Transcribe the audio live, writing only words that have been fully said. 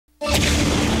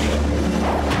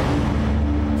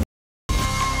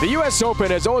The U.S.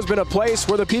 Open has always been a place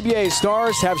where the PBA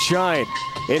stars have shined.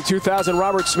 In 2000,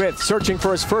 Robert Smith, searching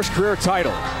for his first career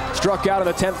title, struck out in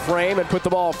the 10th frame and put the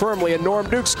ball firmly in Norm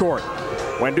Duke's court.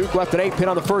 When Duke left an 8-pin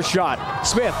on the first shot,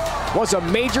 Smith was a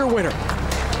major winner.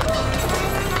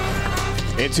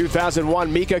 In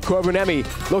 2001, Mika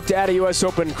Koivuniemi looked to add a U.S.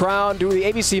 Open crown to the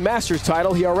ABC Masters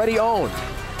title he already owned.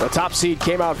 The top seed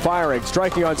came out firing,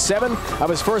 striking on 7 of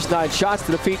his first 9 shots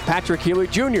to defeat Patrick Healy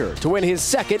Jr. to win his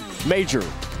second major.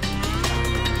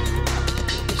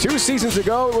 2 seasons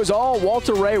ago, it was all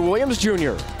Walter Ray Williams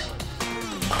Jr.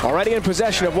 Already in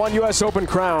possession of 1 U.S. Open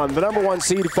crown, the #1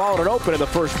 seed followed an open in the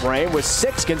first frame with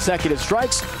 6 consecutive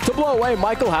strikes to blow away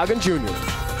Michael Haugen Jr.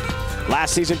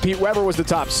 Last season, Pete Weber was the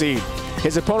top seed.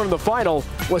 His opponent in the final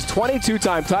was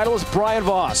 22-time titleist Brian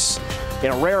Voss.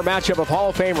 In a rare matchup of Hall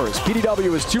of Famers,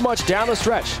 PDW is too much down the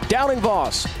stretch, downing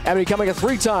Voss and becoming a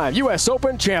 3-time U.S.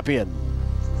 Open champion.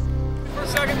 For a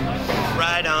second.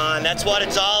 Right on. That's what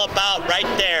it's all about right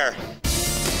there.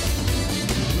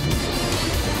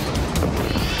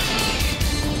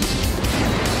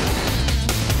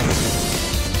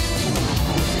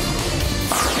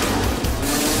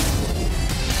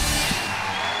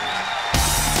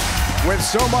 With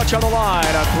so much on the line,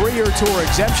 a 3-year tour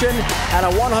exemption and a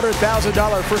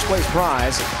 $100,000 first place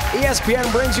prize, ESPN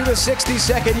brings you the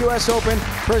 62nd U.S. Open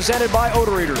presented by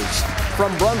Odor Eaters.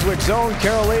 From Brunswick Zone,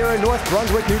 Carolier in North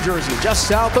Brunswick, New Jersey, just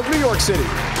south of New York City.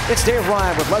 It's Dave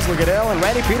Ryan with Leslie Goodell and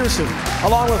Randy Peterson,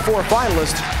 along with 4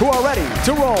 finalists who are ready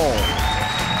to roll.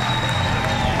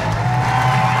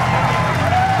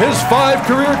 His 5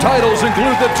 career titles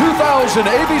include the 2000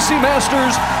 ABC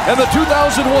Masters and the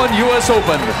 2001 U.S.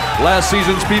 Open. Last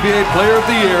season's PBA Player of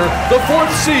the Year, the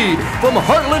 4th seed from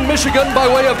Heartland, Michigan by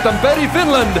way of Tampere,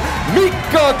 Finland,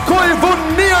 Mika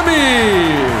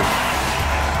Koivuniemi.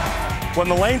 When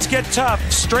the lanes get tough,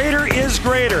 straighter is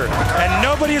greater, and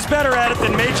nobody is better at it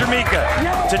than Major Mika.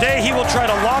 Today he will try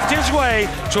to loft his way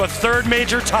to a 3rd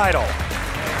major title.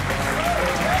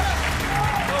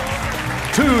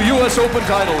 2 U.S. Open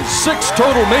titles, 6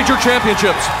 total major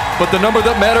championships, but the number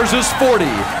that matters is 40,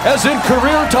 as in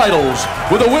career titles.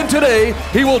 With a win today,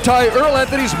 he will tie Earl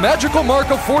Anthony's magical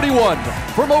mark of 41.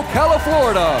 From Ocala,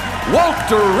 Florida,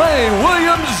 Walter Ray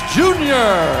Williams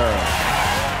Jr.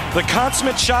 The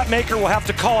consummate shot maker will have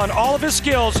to call on all of his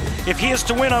skills if he is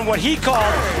to win on what he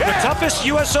called the toughest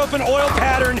U.S. Open oil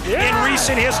pattern in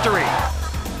recent history.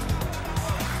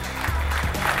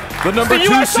 The number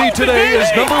 2 seed today is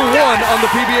number 1 on the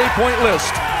PBA point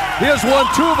list. He has won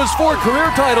 2 of his 4 career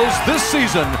titles this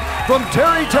season. From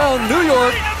Tarrytown, New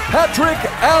York, Patrick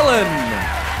Allen.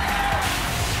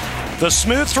 The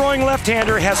smooth-throwing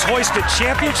left-hander has hoisted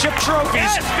championship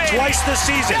trophies twice this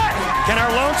season. Can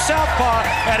our lone southpaw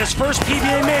add his first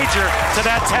PBA major to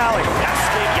that tally?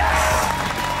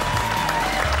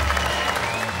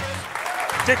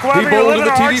 Dick Weber, he bowled in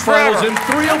the TV finals in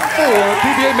 3 of 4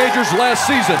 PBA majors last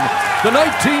season. The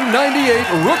 1998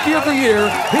 Rookie of the Year,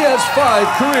 he has 5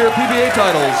 career PBA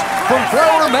titles. From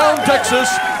Flower Mound, Texas,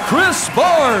 Chris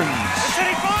Barnes.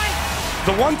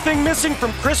 The one thing missing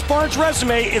from Chris Barnes'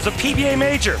 resume is a PBA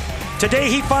major. Today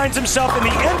he finds himself in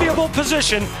the enviable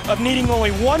position of needing only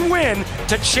 1 win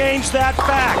to change that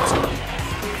fact.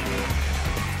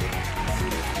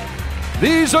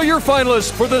 These are your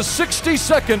finalists for the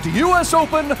 62nd U.S.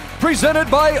 Open presented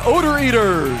by Odor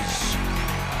Eaters.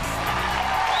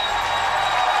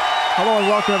 Hello and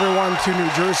welcome everyone to New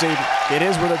Jersey. It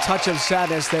is with a touch of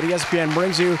sadness that ESPN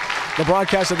brings you the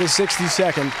broadcast of the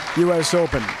 62nd U.S.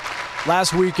 Open.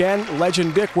 Last weekend,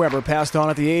 legend Dick Weber passed on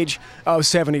at the age of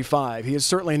 75. He is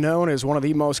certainly known as one of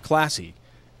the most classy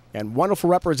and wonderful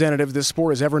representative this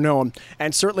sport has ever known,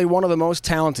 and certainly one of the most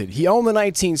talented. He owned the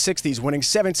 1960s, winning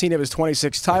 17 of his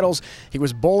 26 titles. He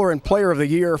was Bowler and Player of the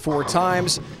Year 4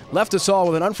 times. Left us all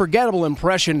with an unforgettable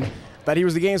impression that he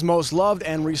was the game's most loved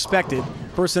and respected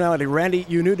personality. Randy,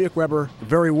 you knew Dick Weber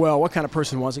very well. What kind of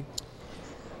person was he?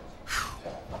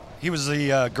 He was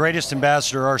the greatest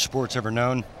ambassador our sport's ever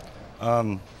known.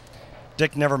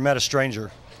 Dick never met a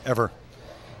stranger, ever.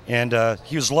 And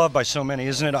he was loved by so many.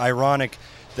 Isn't it ironic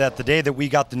that the day that we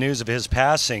got the news of his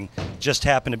passing just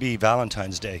happened to be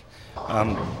Valentine's Day?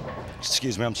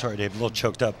 Excuse me, I'm sorry, Dave, a little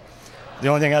choked up. The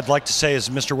only thing I'd like to say is,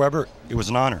 Mr. Weber, it was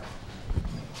an honor.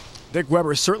 Dick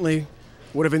Weber certainly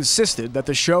would have insisted that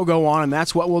the show go on, and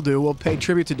that's what we'll do. We'll pay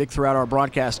tribute to Dick throughout our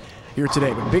broadcast here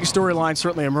today. But big storylines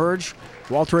certainly emerge.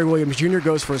 Walter Ray Williams Jr.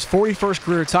 goes for his 41st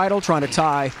career title, trying to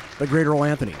tie the great Earl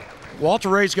Anthony. Walter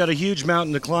Ray's got a huge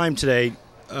mountain to climb today.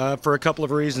 for a couple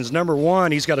of reasons. Number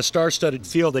one, he's got a star-studded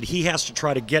field that he has to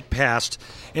try to get past.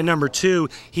 And number two,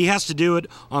 he has to do it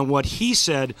on what he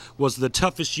said was the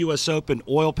toughest U.S. Open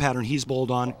oil pattern he's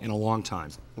bowled on in a long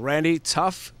time. Randy,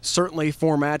 tough, certainly,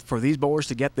 format for these bowlers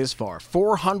to get this far.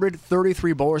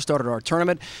 433 bowlers started our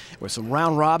tournament with some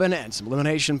round robin and some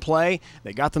elimination play.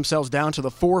 They got themselves down to the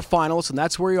 4 finals, and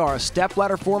that's where we are. A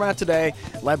step-ladder format today,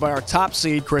 led by our top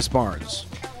seed, Chris Barnes.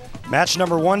 Match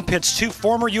number 1 pits 2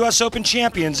 former U.S. Open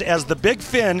champions as the Big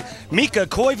Finn, Mika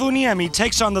Koivuniemi,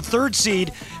 takes on the 3rd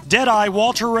seed, Deadeye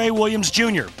Walter Ray Williams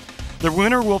Jr. The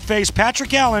winner will face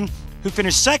Patrick Allen, who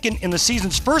finished 2nd in the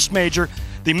season's first major,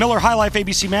 the Miller High Life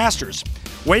ABC Masters.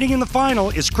 Waiting in the final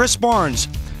is Chris Barnes,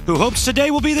 who hopes today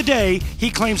will be the day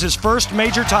he claims his first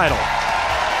major title.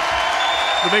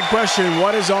 The big question,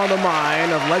 what is on the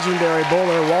mind of legendary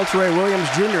bowler Walter Ray Williams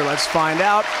Jr.? Let's find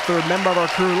out. 3rd member of our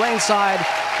crew, laneside,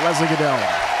 Leslie Goodell.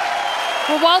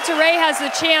 Well, Walter Ray has the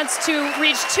chance to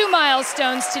reach 2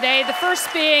 milestones today. The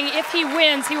first being, if he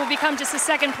wins, he will become just the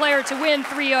 2nd player to win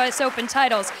 3 U.S. Open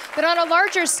titles. But on a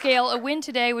larger scale, a win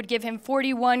today would give him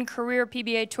 41 career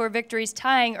PBA Tour victories,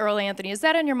 tying Earl Anthony. Is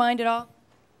that on your mind at all?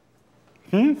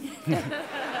 No,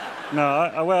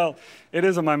 well, it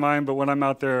is on my mind, but when I'm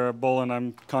out there bowling,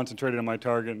 I'm concentrated on my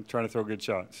target and trying to throw good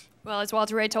shots. Well, as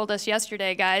Walter Ray told us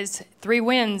yesterday, guys, 3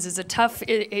 wins is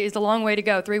a long way to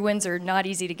go. 3 wins are not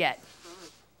easy to get.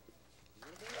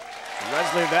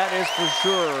 Leslie, that is for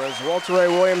sure, as Walter Ray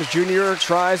Williams Jr.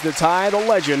 tries to tie the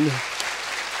legend.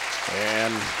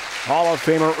 And Hall of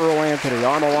Famer Earl Anthony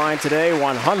on the line today,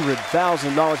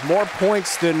 $100,000, more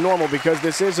points than normal because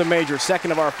this is a major,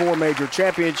 2nd of our 4 major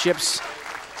championships.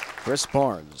 Chris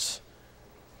Barnes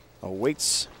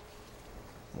awaits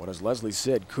what, as Leslie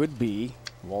said, could be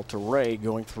Walter Ray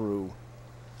going through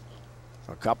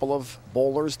a couple of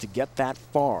bowlers to get that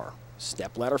far.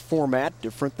 Step-ladder format,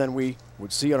 different than we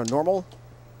would see on a normal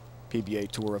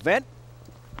PBA Tour event.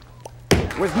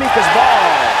 With Mika's ball.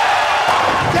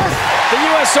 Yes! The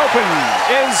U.S. Open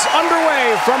is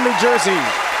underway from New Jersey.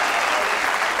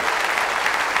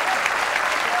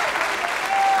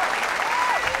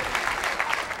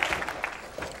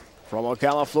 From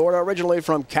Ocala, Florida, originally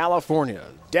from California.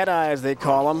 Deadeye, as they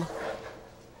call him,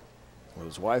 with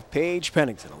his wife Paige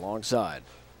Pennington alongside.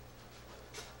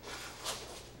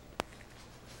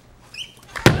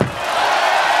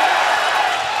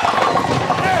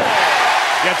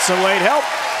 Gets some late help.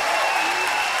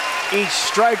 Each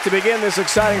strike to begin this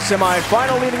exciting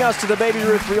semifinal, leading us to the Baby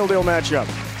Ruth Real Deal matchup.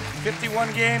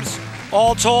 51 games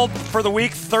all told for the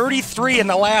week, 33 in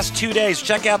the last 2 days.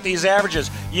 Check out these averages,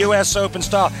 U.S. Open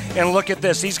style, and look at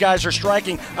this. These guys are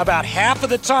striking about half of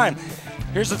the time.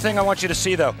 Here's the thing I want you to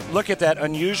see, though. Look at that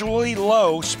unusually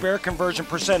low spare conversion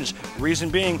percentage. Reason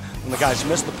being, when the guys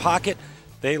missed the pocket,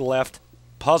 they left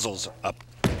puzzles up.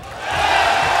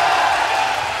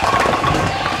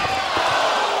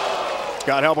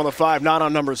 Got help on the 5, not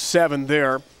on number 7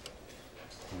 there.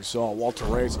 We saw Walter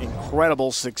Ray's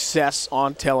incredible success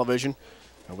on television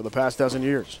over the past dozen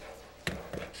years.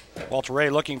 Walter Ray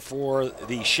looking for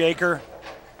the shaker,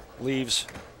 leaves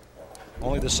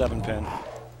only the 7-pin.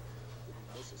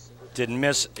 Didn't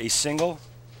miss a single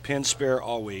pin spare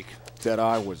all week.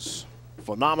 Deadeye was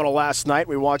phenomenal last night.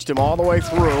 We watched him all the way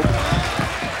through.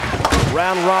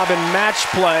 Round robin match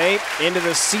play into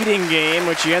the seeding game,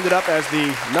 which he ended up as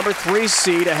the number 3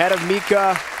 seed ahead of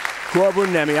Mika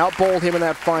Koivuniemi. Outbowled him in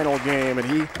that final game, and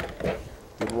he,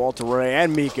 with Walter Ray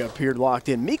and Mika, appeared locked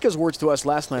in. Mika's words to us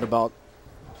last night about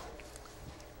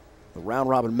the round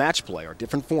robin match play, our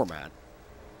different format.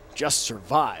 Just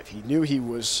survive. He knew he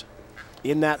was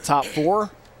in that top 4,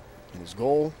 and his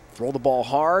goal, throw the ball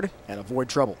hard and avoid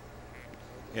trouble.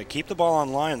 Yeah, keep the ball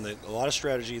on line. A lot of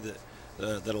strategy that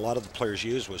a lot of the players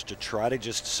used was to try to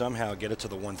just somehow get it to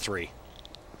the 1-3.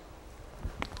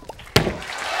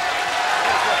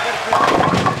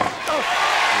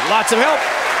 Lots of help.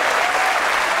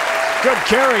 Good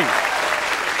carry.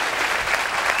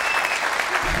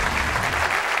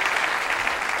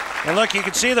 And look, you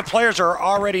can see the players are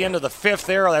already into the 5th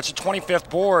arrow. That's a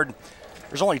 25th board.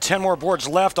 There's only 10 more boards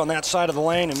left on that side of the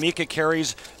lane, and Mika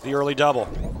carries the early double.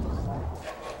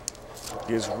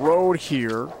 His road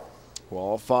here,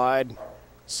 qualified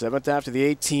 7th after the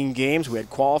 18 games. We had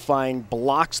qualifying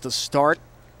blocks to start,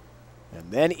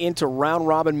 and then into round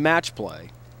robin match play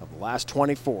of the last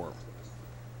 24.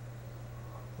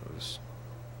 Those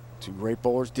 2 great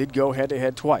bowlers did go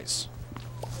head-to-head twice.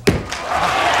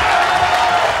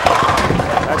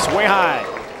 That's way high.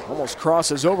 Almost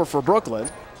crosses over for Brooklyn.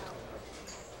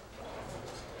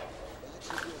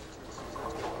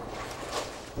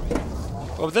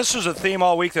 Well, this was a theme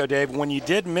all week, though, Dave. When you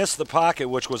did miss the pocket,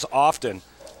 which was often,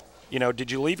 you know,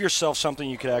 did you leave yourself something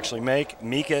you could actually make?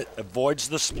 Mika avoids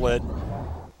the split,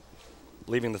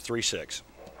 leaving the 3-6.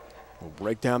 We'll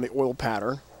break down the oil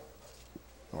pattern,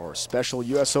 or special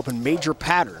U.S. Open major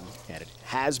pattern, and it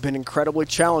has been incredibly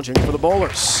challenging for the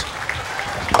bowlers.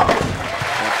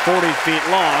 At 40 feet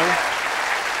long,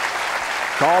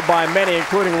 called by many,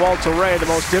 including Walter Ray, the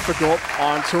most difficult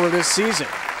on tour this season.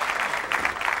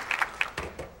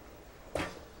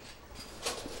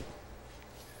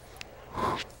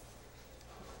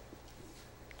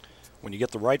 When you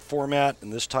get the right format in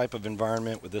this type of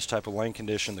environment with this type of lane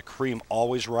condition, the cream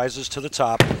always rises to the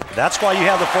top. That's why you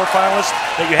have the 4 finalists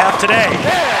that you have today.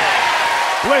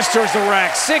 Yeah. Blisters the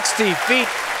rack, 60 feet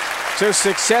to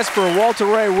success for Walter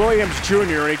Ray Williams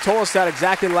Jr. And he told us that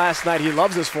exactly last night. He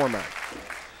loves this format.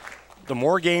 The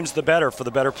more games, the better for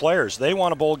the better players. They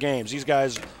want to bowl games. These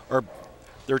guys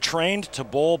they're trained to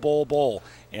bowl, bowl, bowl.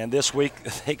 And this week,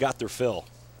 they got their fill.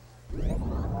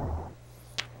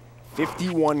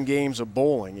 51 games of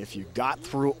bowling if you got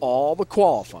through all the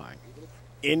qualifying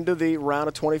into the round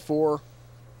of 24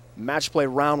 match play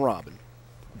round robin,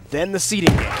 then the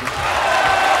seeding game.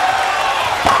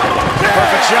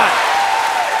 Perfect shot.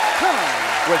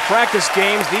 With practice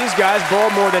games, these guys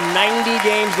bowled more than 90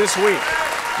 games this week.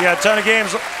 Yeah, a ton of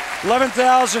games.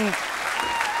 11,000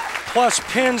 plus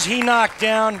pins he knocked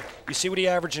down. You see what he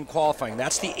averaged in qualifying.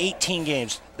 That's the 18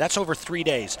 games. That's over 3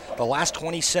 days. The last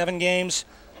 27 games.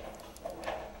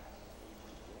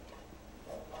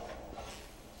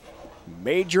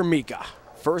 Major Mika,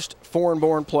 first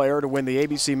foreign-born player to win the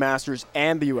ABC Masters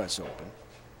and the U.S. Open.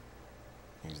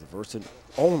 He's the first and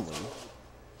only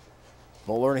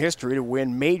bowler in history to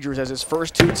win majors as his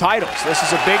first 2 titles. This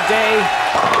is a big day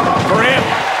for him.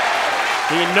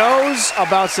 He knows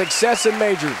about success in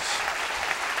majors.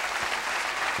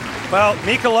 Well,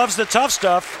 Mika loves the tough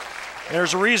stuff.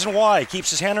 There's a reason why. He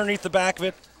keeps his hand underneath the back of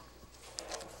it,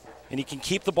 and he can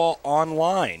keep the ball on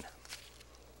line.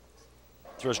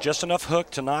 Throws just enough hook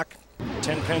to knock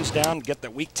 10 pins down, get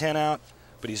that weak 10 out,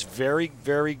 but he's very,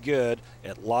 very good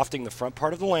at lofting the front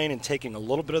part of the lane and taking a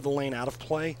little bit of the lane out of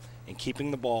play and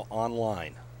keeping the ball on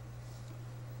line.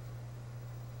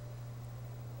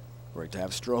 Great to have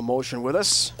Stroh Motion with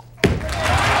us.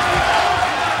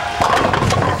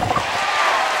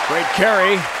 Great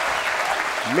carry.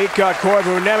 Mika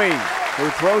Koivuniemi, who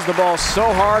throws the ball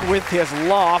so hard with his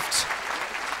loft.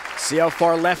 See how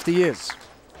far left he is.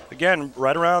 Again,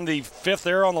 right around the 5th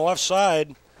arrow on the left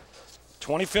side,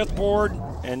 25th board,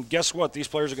 and guess what? These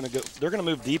players are going to go. They're going to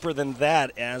move deeper than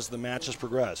that as the matches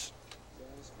progress.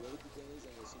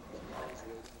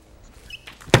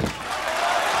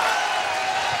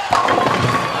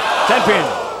 Ten-pin.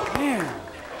 Man.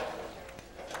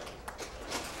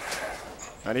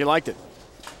 And he liked it.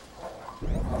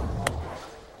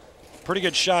 Pretty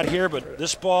good shot here, but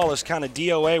this ball is kind of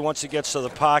DOA once it gets to the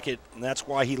pocket, and that's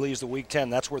why he leaves the weak 10.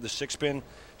 That's where the 6-pin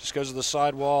just goes to the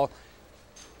sidewall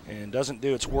and doesn't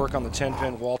do its work on the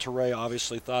 10-pin. Walter Ray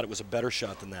obviously thought it was a better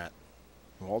shot than that.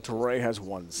 Walter Ray has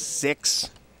won 6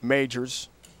 majors.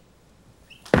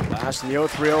 Last in the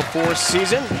 03-04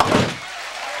 season.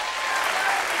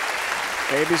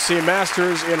 ABC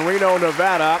Masters in Reno,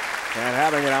 Nevada, and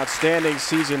having an outstanding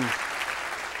season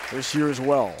this year as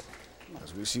well.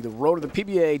 As we see the road to the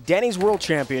PBA Denny's World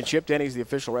Championship. Denny's, the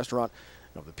official restaurant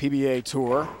of the PBA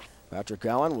Tour. Patrick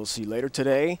Allen we'll see later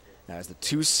today as the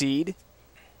 2 seed.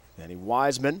 Danny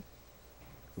Wiseman,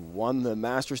 who won the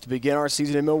Masters to begin our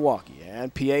season in Milwaukee.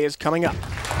 And PA is coming up.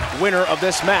 Winner of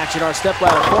this match in our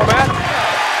stepladder format.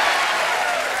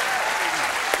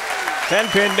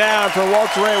 10-pin down for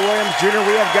Walter Ray Williams Jr.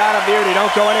 We have got a beauty.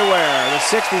 Don't go anywhere. The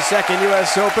 62nd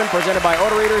U.S. Open presented by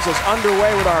Auto Readers is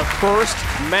underway with our first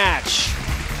match.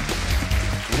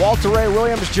 Walter Ray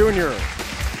Williams Jr.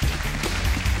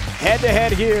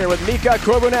 head-to-head here with Mika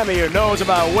Koivuniemi, who knows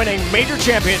about winning major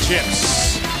championships.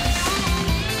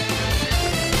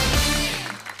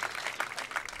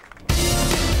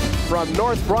 From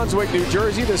North Brunswick, New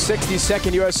Jersey, the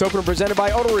 62nd U.S. Open presented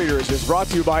by Auto Readers is brought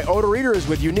to you by Auto Readers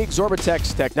with unique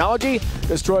Zorbatex technology.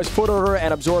 Destroys foot odor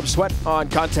and absorbs sweat on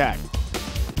contact.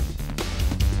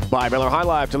 By Miller High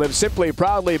Life, to live simply,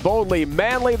 proudly, boldly,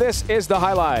 manly. This is the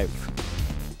High Life.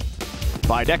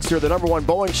 By Dexter, the #1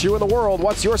 bowling shoe in the world.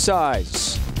 What's your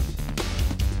size?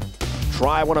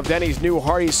 Try one of Denny's new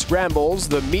Hearty Scrambles,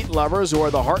 the meat lovers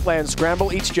or the Heartland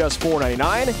Scramble, each just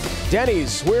 $4.99.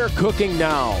 Denny's, we're cooking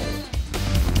now.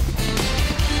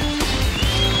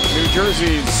 New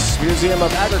Jersey's Museum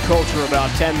of Agriculture, about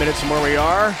 10 minutes from where we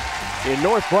are in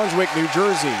North Brunswick, New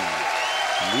Jersey.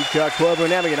 Mika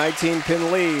Koivuniemi, a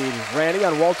 19-pin lead. Randy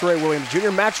on Walter Ray Williams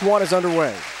Jr. Match 1 is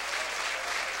underway.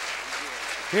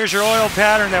 Here's your oil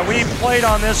pattern that we played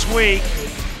on this week.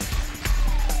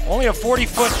 Only a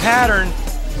 40-foot pattern,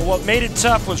 but what made it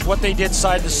tough was what they did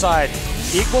side to side.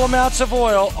 Equal amounts of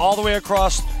oil all the way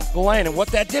across the lane, and what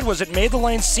that did was it made the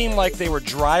lanes seem like they were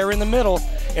drier in the middle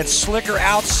and slicker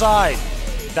outside.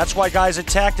 That's why guys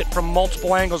attacked it from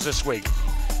multiple angles this week.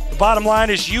 The bottom line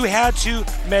is you had to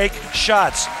make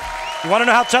shots. You want to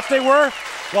know how tough they were?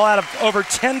 Well, out of over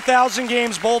 10,000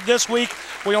 games bowled this week,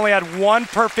 we only had one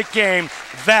perfect game.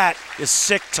 That is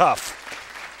sick tough.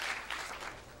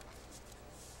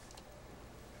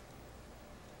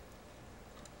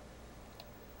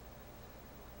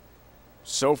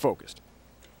 So focused.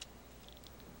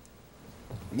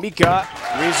 Mika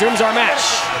resumes our match.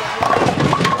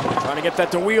 Trying to get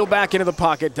that to wheel back into the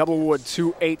pocket. Double wood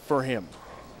 2-8 for him.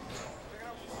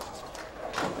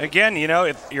 Again, you know,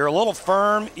 if you're a little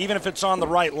firm, even if it's on the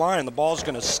right line, the ball's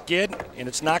going to skid and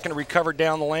it's not going to recover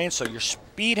down the lane. So your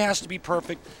speed has to be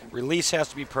perfect, release has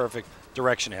to be perfect,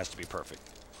 direction has to be perfect.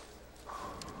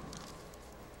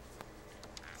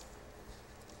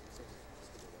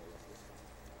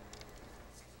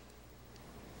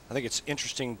 I think it's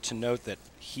interesting to note that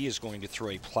he is going to throw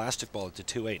a plastic ball at the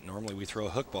 2-8. Normally we throw a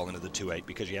hook ball into the 2-8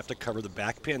 because you have to cover the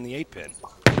back pin, the 8 pin.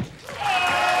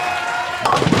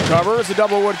 Covers the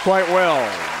double wood quite well.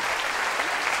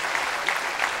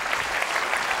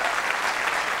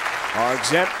 Our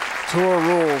exempt tour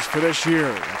rules for this year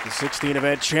at the 16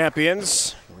 event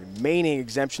champions. The remaining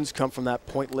exemptions come from that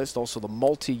point list, also the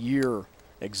multi-year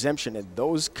exemption, and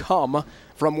those come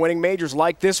from winning majors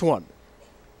like this one.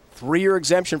 3-year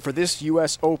exemption for this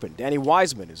U.S. Open. Danny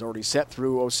Wiseman is already set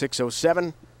through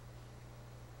 06-07.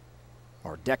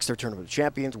 Our Dexter Tournament of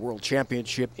Champions World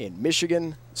Championship in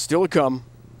Michigan still to come.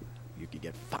 You can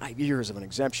get 5 years of an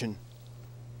exemption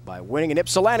by winning in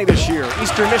Ypsilanti this year,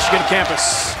 Eastern Michigan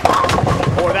campus.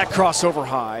 Boy, that crossover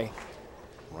high,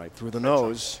 right through the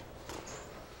nose.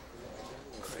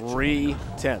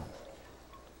 3-10.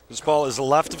 This ball is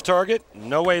left of target.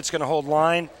 No way it's going to hold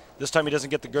line. This time he doesn't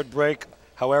get the good break.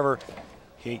 However,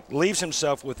 he leaves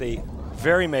himself with a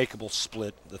very makeable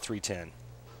split, the 3-10.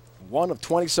 1 of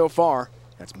 20 so far.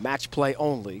 That's match play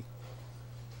only.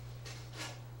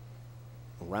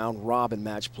 Round robin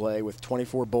match play with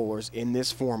 24 bowlers in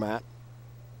this format.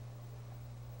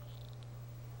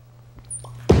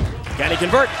 Can he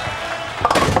convert?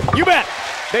 You bet.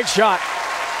 Big shot.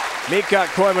 Mika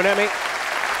Koivuniemi,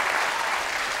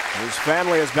 whose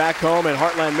family is back home in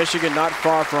Heartland, Michigan, not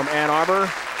far from Ann Arbor.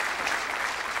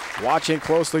 Watching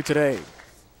closely today.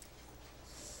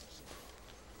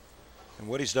 And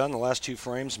what he's done in the last 2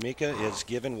 frames, Mika, is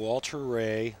given Walter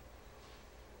Ray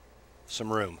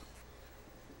some room.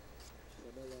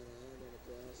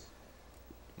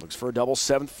 Looks for a double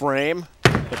 7th frame.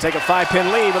 He'll take a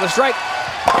 5-pin lead with a strike.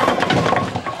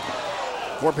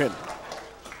 4-pin.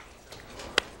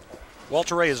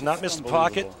 Walter Ray has not missed the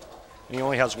pocket, and he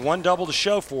only has 1 double to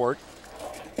show for it.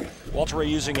 Walter Ray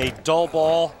using a dull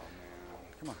ball.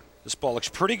 This ball looks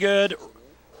pretty good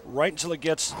right until it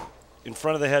gets in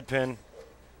front of the head pin.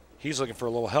 He's looking for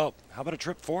a little help. How about a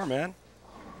trip 4, man?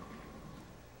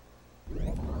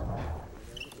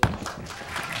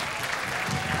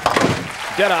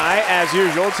 Deadeye, as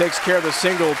usual, takes care of the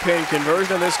single pin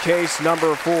conversion, in this case,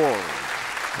 number 4.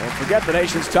 Don't forget the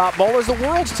nation's top bowlers, the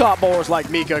world's top bowlers like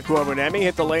Mika Koivuniemi,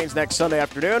 hit the lanes next Sunday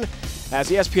afternoon as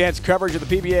ESPN's coverage of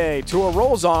the PBA Tour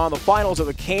rolls on. The finals of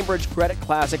the Cambridge Credit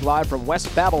Classic live from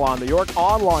West Babylon, New York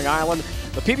on Long Island.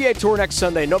 The PBA Tour next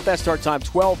Sunday. Note that start time,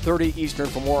 12:30 Eastern.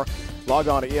 For more, log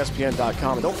on to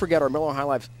ESPN.com. And don't forget our Miller High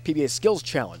Life PBA Skills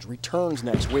Challenge returns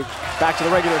next week. Back to the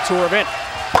regular tour event.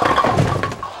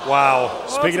 Wow.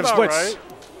 Speaking of splits. Right.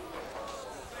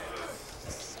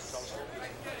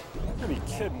 Are you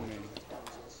kidding me?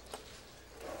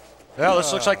 Well,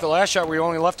 this looks like the last shot where he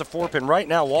only left a 4-pin. Right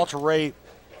now, Walter Ray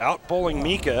out bowling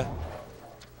Mika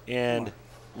and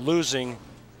losing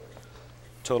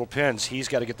total pins. He's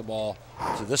got to get the ball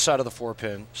to this side of the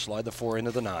 4-pin, slide the 4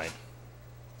 into the 9.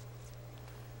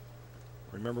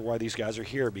 Remember why these guys are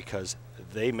here, because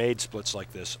they made splits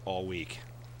like this all week.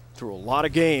 Through a lot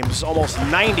of games, almost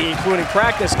 90, including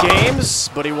practice games,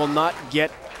 but he will not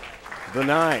get the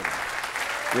 9.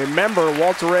 Remember,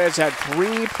 Walter Ray has had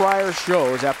 3 prior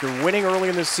shows after winning early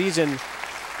in the season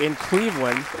in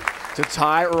Cleveland to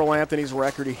tie Earl Anthony's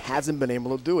record. He hasn't been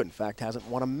able to do it. In fact, hasn't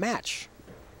won a match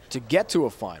to get to a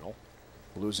final,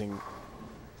 losing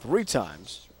 3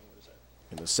 times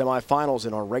in the semifinals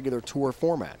in our regular tour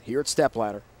format. Here at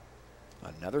Stepladder,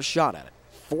 another shot at it.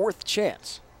 4th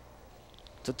chance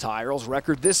to tie Earl's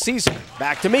record this season.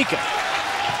 Back to Mika.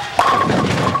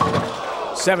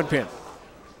 7-pin.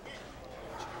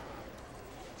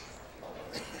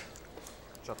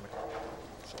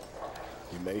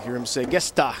 You may hear him say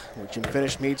gesta, which in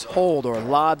Finnish means hold or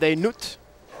lade nyt.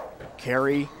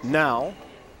 Carry now.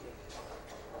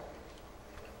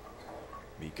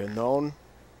 Mika known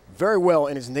very well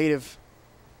in his native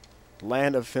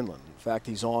land of Finland. In fact,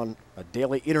 he's on a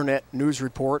daily internet news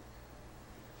report.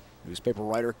 Newspaper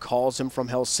writer calls him from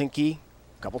Helsinki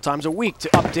a couple times a week to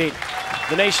update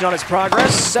the nation on its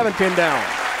progress. 7-pin down.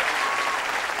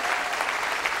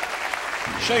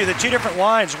 Show you the two different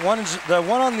lines. The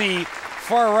one on the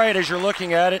far right, as you're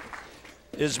looking at it,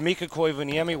 is Mika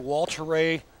Koivuniemi, Walter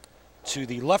Ray to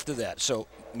the left of that. So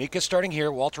Mika starting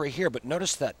here, Walter Ray here, but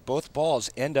notice that both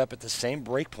balls end up at the same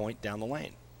break point down the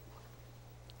lane.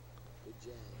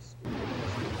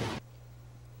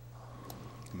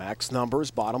 Max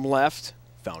numbers, bottom left,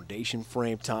 foundation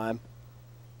frame time.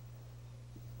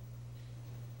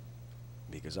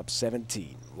 Mika's up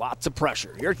 17. Lots of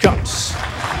pressure. Here it comes.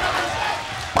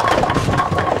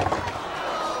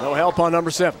 No help on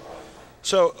number 7.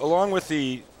 So along with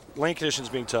the lane conditions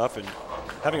being tough and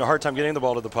having a hard time getting the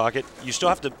ball to the pocket, you still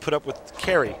have to put up with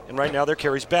carry. And right now their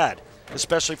carry's bad,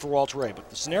 especially for Walter Ray.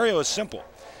 But the scenario is simple.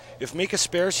 If Mika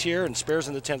spares here and spares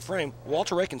in the 10th frame,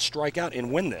 Walter Ray can strike out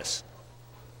and win this.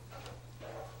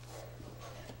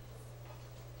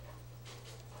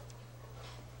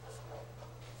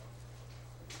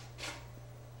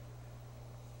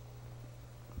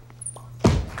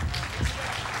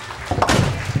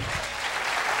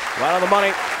 Right on the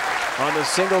money on the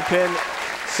single pin,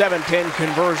 7-pin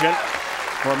conversion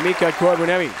for Mika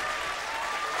Koivuniemi.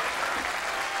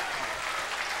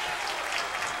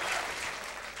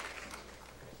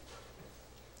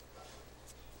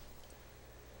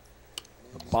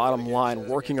 The bottom line,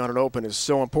 working on an open, is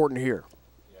so important here.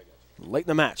 Late in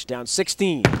the match, down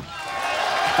 16.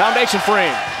 Foundation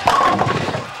frame,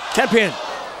 10-pin.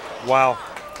 Wow.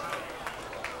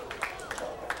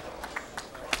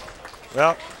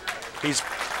 Well, he's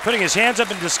putting his hands up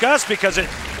in disgust because it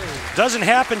doesn't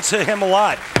happen to him a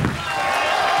lot.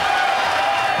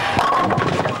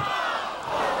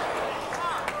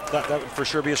 That would for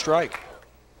sure be a strike.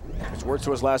 His words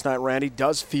to us last night, Randy,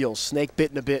 does feel snake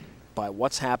bitten a bit by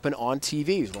what's happened on TV.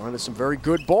 He's one of some very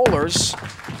good bowlers.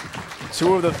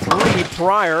 2 of the 3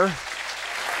 prior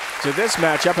to this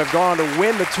matchup have gone on to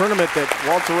win the tournament that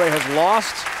Walter Ray has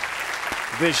lost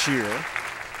this year,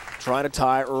 trying to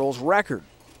tie Earl's record.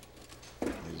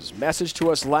 His message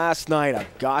to us last night,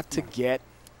 I've got to get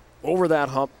over that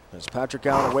hump as Patrick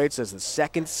Allen awaits as the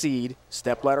 2nd seed,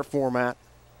 stepladder format.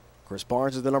 Chris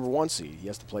Barnes is the number 1 seed. He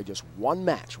has to play just 1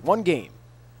 match, 1 game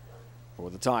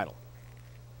for the title.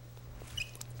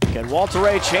 Can Walter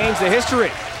Ray change the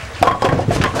history?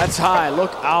 That's high,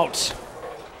 look out.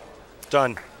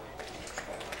 Done.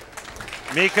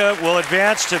 Mika will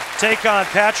advance to take on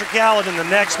Patrick Allen in the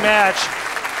next match.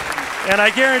 And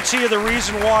I guarantee you the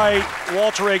reason why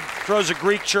Walter Ray throws a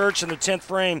Greek church in the 10th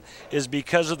frame is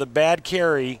because of the bad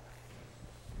carry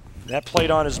that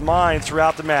played on his mind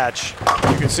throughout the match.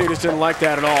 You can see he just didn't like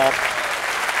that at all.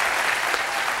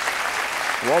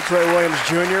 Walter Ray Williams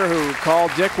Jr., who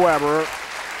called Dick Weber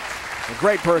a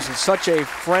great person, such a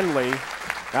friendly,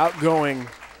 outgoing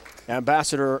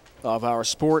ambassador of our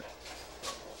sport.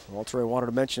 Walter Ray wanted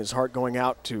to mention his heart going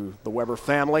out to the Weber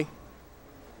family.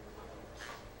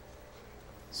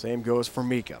 Same goes for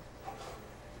Mika.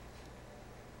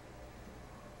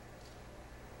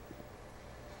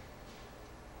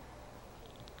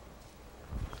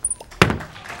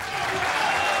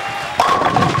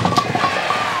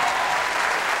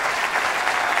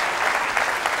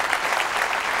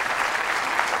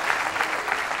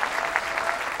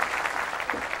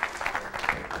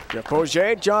 Jeff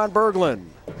Pogier, John Berglund,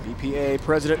 BPA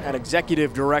President and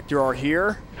Executive Director are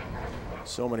here.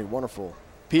 So many wonderful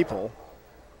people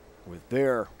with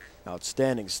their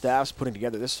outstanding staffs putting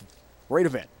together this great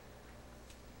event.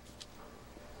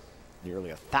 Nearly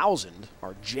 1,000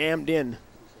 are jammed in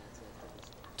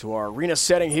to our arena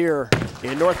setting here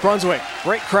in North Brunswick.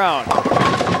 Great crowd.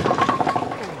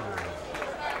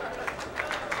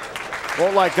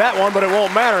 Won't like that one, but it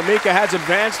won't matter. Mika has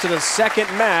advanced to the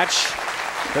 2nd match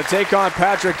to take on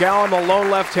Patrick Allen, the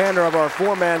lone left-hander of our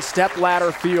 4-man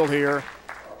step-ladder field here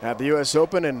at the U.S.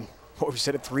 Open. And we've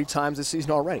said it 3 times this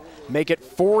season already. Make it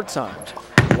 4 times.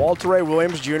 Walter Ray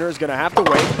Williams Jr. is going to have to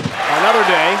wait another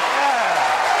day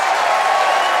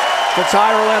to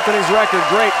tie Earl Anthony's record.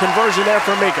 Great conversion there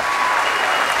from Mika.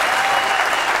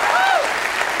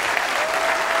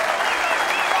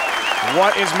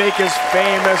 What is Mika's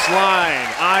famous line?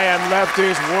 I am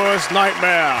lefty's worst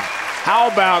nightmare.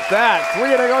 How about that? 3,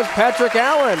 and there goes Patrick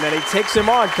Allen, and he takes him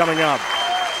on coming up.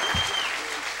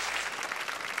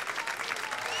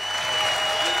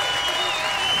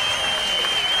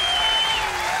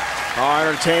 Our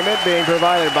entertainment being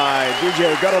provided by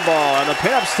DJ Gutterball. And the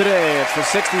pinups today, it's the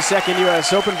 62nd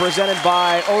U.S. Open presented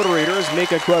by Odor Eaters.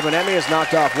 Mika Koivuniemi has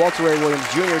knocked off Walter Ray Williams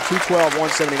Jr.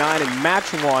 212-179 in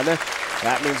match 1.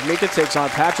 That means Mika takes on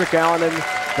Patrick Allen in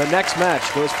the next match.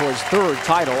 Goes for his 3rd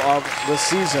title of the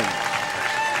season.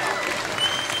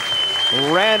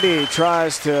 Randy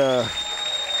tries to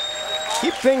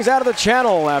keep things out of the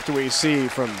channel after we see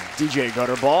from DJ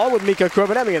Gutterball with Mika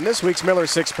Koivuniemi in this week's Miller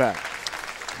Six-Pack.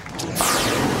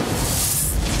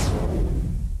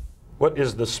 What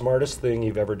is the smartest thing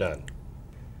you've ever done?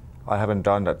 I haven't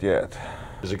done that yet.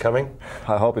 Is it coming?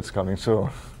 I hope it's coming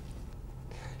soon.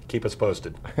 Keep us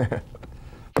posted.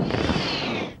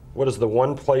 What is the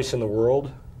one place in the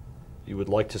world you would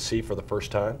like to see for the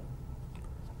first time?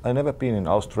 I've never been in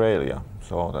Australia,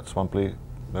 so that's one place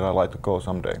that I'd like to go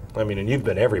someday. I mean, and you've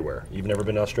been everywhere. You've never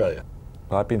been to Australia.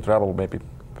 I've been traveled maybe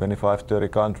 25, 30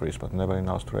 countries, but never in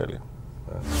Australia.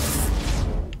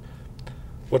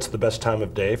 What's the best time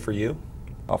of day for you?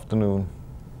 Afternoon.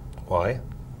 Why?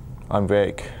 I'm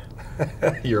awake.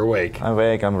 You're awake. I'm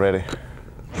awake, I'm ready.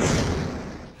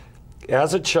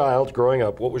 As a child growing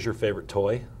up, what was your favorite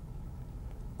toy?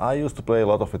 I used to play a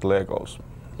lot with Legos.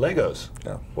 Legos?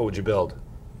 Yeah. What would you build?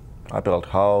 I built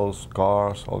house,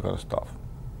 cars, all kind of stuff.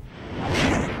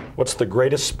 What's the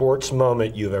greatest sports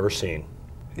moment you've ever seen?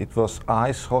 It was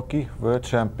Ice Hockey World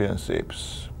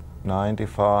Championships,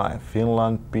 95.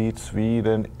 Finland beat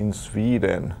Sweden in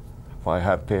Sweden.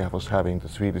 They was having the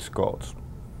Swedish coach.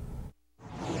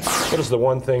 What is the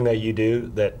one thing that you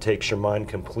do that takes your mind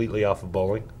completely off of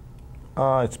bowling?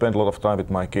 I spend a lot of time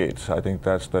with my kids. I think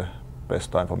that's the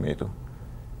best time for me to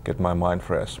get my mind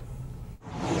fresh.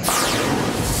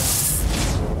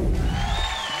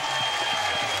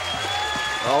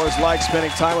 Always like spending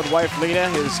time with wife Lena,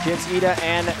 his kids Ida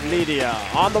and Lydia.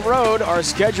 On the road, our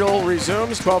schedule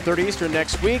resumes 12:30 Eastern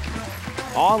next week.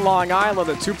 On Long Island,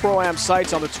 the 2 Pro-Am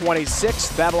sites on the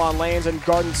 26th, Babylon Lanes and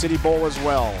Garden City Bowl as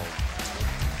well.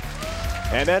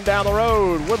 And then down the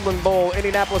road, Woodland Bowl,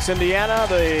 Indianapolis, Indiana,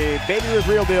 the Baby Ruth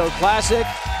Real Deal Classic.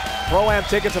 Pro-Am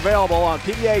tickets available on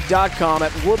PBA.com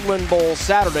at Woodland Bowl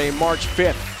Saturday, March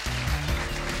 5th.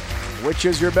 Which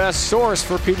is your best source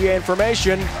for PBA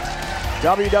information?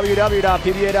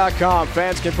 www.pba.com.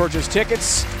 Fans can purchase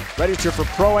tickets, register for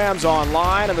Pro-Ams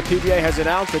online, and the PBA has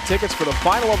announced the tickets for the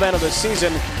final event of the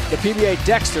season, the PBA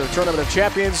Dexter Tournament of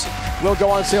Champions, will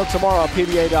go on sale tomorrow at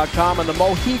pba.com and the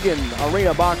Mohegan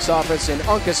Arena box office in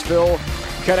Uncasville,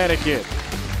 Connecticut.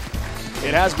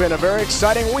 It has been a very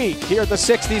exciting week here at the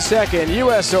 62nd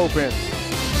U.S. Open.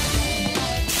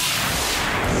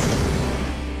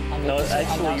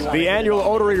 The annual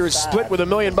Odor Eaters Split with $1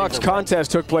 Million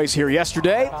contest took place here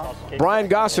yesterday. Brian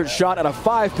Gossard shot at a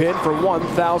 5-pin for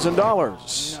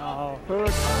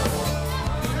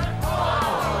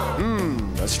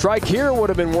 $1,000. A strike here would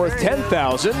have been worth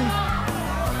 $10,000,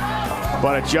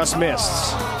 but it just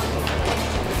missed.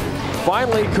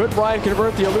 Finally, could Brian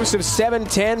convert the elusive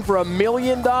 710 for $1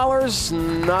 million?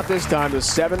 Not this time. The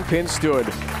 7-pin stood.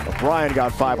 But Brian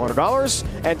got $500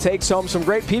 and takes home some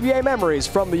great PBA memories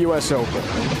from the U.S. Open.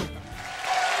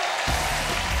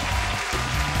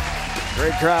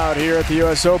 Great crowd here at the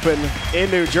U.S. Open in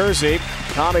New Jersey.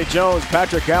 Tommy Jones,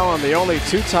 Patrick Allen, the only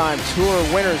 2-time tour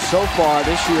winners so far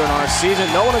this year in our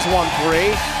season. No one has won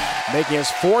 3. Making his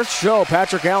 4th show,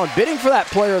 Patrick Allen bidding for that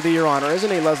Player of the Year honor,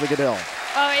 isn't he, Leslie Goodell?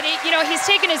 Oh, and he's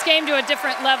taken his game to a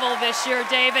different level this year,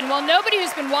 Dave. And while nobody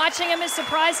who's been watching him is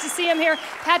surprised to see him here,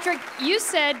 Patrick, you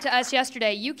said to us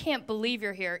yesterday you can't believe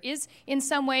you're here. Is, in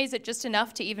some ways, it just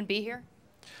enough to even be here?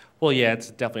 Well, yeah, it's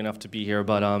definitely enough to be here.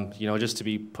 But, just to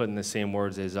be put in the same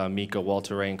words as Mika,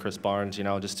 Walter Ray, and Chris Barnes,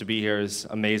 just to be here is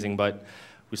amazing. But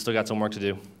we still got some work to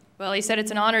do. Well, he said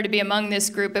it's an honor to be among this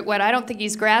group. But what I don't think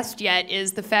he's grasped yet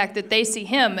is the fact that they see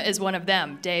him as one of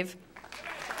them. Dave?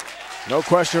 No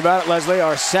question about it, Leslie.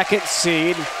 Our 2nd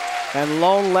seed and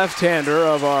lone left-hander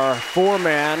of our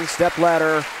 4-man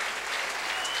Stepladder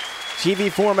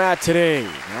TV format today.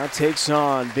 Now takes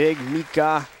on big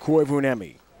Mika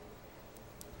Koivuniemi.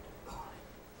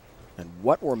 And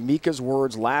what were Mika's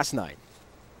words last night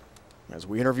as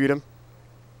we interviewed him?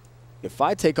 If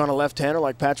I take on a left-hander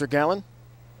like Patrick Allen,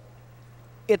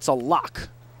 it's a lock.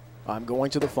 I'm going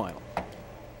to the final.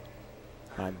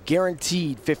 I'm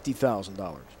guaranteed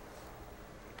 $50,000.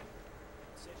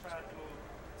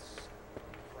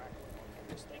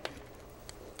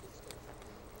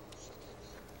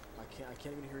 I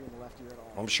can't even hear you in the left ear at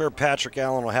all. I'm sure Patrick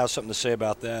Allen will have something to say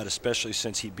about that, especially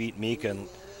since he beat Mika in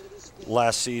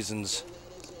last season's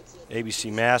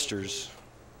ABC Masters.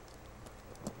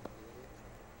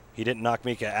 He didn't knock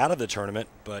Mika out of the tournament,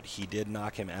 but he did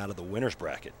knock him out of the winner's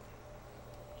bracket.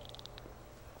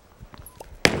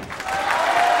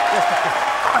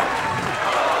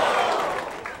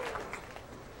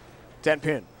 10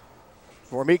 pin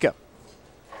for Mika.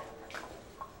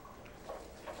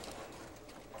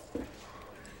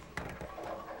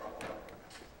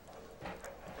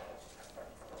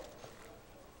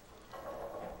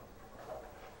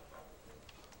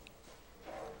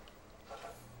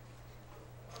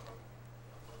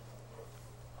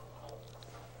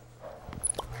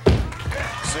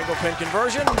 Single pin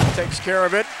conversion, takes care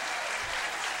of it.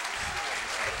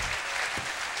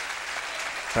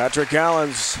 Patrick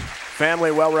Allen's family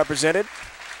well represented.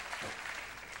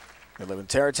 They live in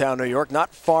Tarrytown, New York,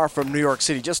 not far from New York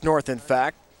City, just north, in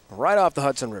fact, right off the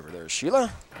Hudson River. There's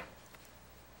Sheila.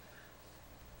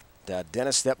 Dad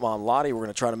Dennis, stepmom Lottie, we're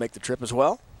going to try to make the trip as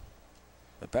well.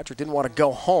 But Patrick didn't want to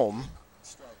go home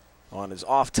on his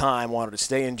off time, wanted to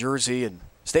stay in Jersey and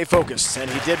stay focused, and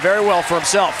he did very well for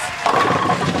himself.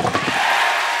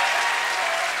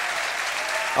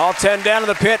 All 10 down to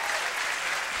the pit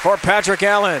for Patrick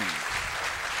Allen.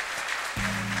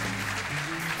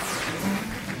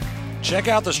 Check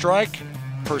out the strike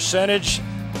percentage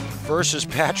versus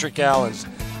Patrick Allen's.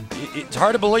 It's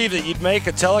hard to believe that you'd make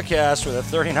a telecast with a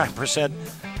 39%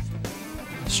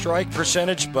 strike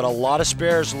percentage, but a lot of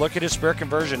spares. Look at his spare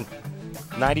conversion,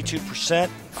 92%.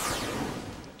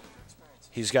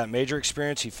 He's got major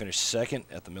experience. He finished second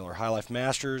at the Miller High Life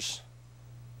Masters.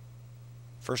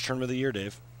 First tournament of the year,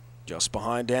 Dave. Just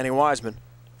behind Danny Wiseman.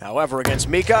 However, against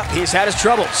Mika, he's had his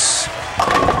troubles.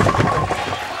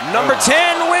 Number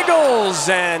 10 wiggles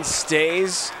and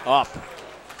stays up.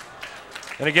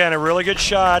 And again, a really good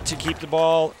shot to keep the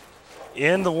ball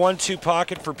in the 1-2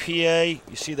 pocket for PA.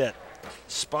 You see that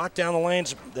spot down the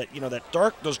lanes, that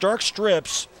those dark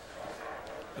strips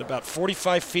at about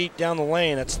 45 feet down the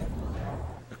lane. That's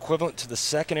equivalent to the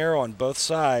second arrow on both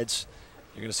sides.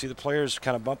 You're going to see the players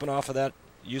kind of bumping off of that,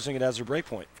 using it as their break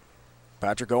point.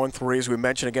 Patrick 0-3, as we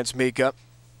mentioned, against Mika.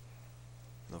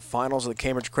 The finals of the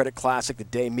Cambridge Credit Classic, the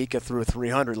day Mika threw a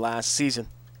 300 last season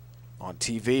on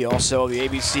TV. Also the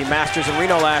ABC Masters in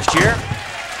Reno last year.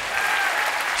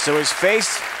 So he's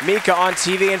faced Mika on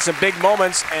TV in some big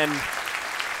moments and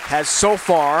has so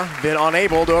far been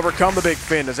unable to overcome the big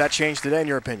fin. Does that change today in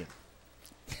your opinion?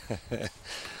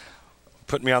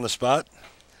 Put me on the spot.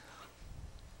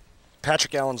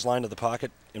 Patrick Allen's line to the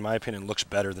pocket, in my opinion, looks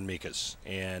better than Mika's.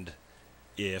 And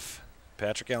if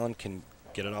Patrick Allen can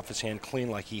get it off his hand clean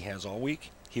like he has all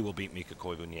week, he will beat Mika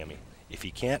Koivuniemi. If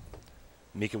he can't,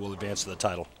 Mika will advance to the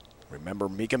title. Remember,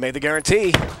 Mika made the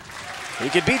guarantee. He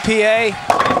could beat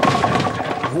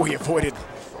PA. Ooh, he avoided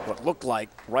what looked like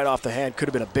right off the hand. Could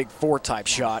have been a big 4-type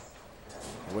shot.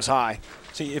 It was high.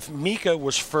 See, if Mika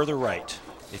was further right,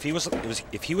 if he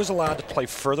was allowed to play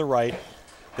further right,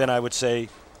 then I would say,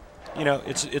 you know,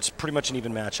 it's pretty much an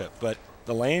even matchup. But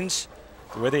the lanes,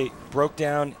 the way they broke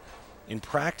down in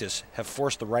practice, have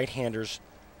forced the right-handers,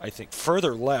 I think,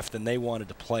 further left than they wanted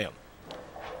to play them.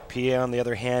 PA, on the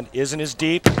other hand, isn't as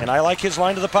deep, and I like his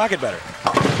line to the pocket better.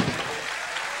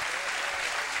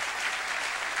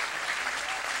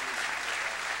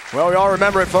 Well, we all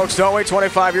remember it, folks, don't we?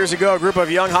 25 years ago, a group of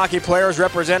young hockey players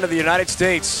represented the United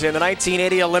States in the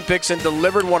 1980 Olympics and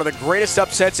delivered one of the greatest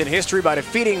upsets in history by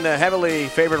defeating the heavily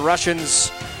favored Russians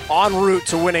en route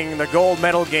to winning the gold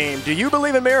medal game. Do you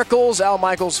believe in miracles? Al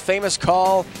Michaels' famous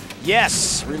call,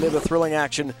 yes. Relive the thrilling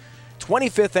action.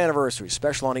 25th anniversary,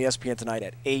 special on ESPN tonight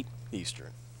at 8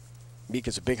 Eastern.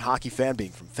 Mika's a big hockey fan,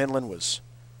 being from Finland, was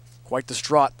quite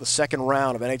distraught. The second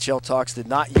round of NHL talks did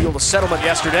not yield a settlement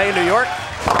yesterday in New York.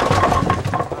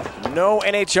 No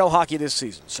NHL hockey this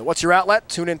season. So what's your outlet?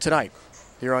 Tune in tonight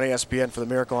here on ESPN for the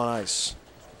Miracle on Ice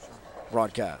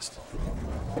broadcast.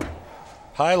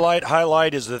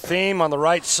 Highlight is the theme on the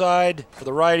right side for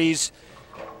the righties.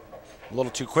 A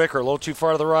little too quick or a little too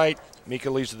far to the right. Mika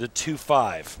leaves with a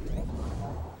 2-5.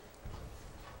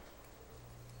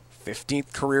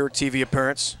 15th career TV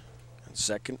appearance and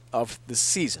second of the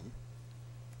season.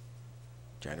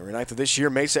 January 9th of this year,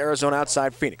 Mesa, Arizona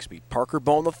outside Phoenix beat Parker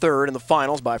Bone III in the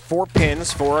finals by 4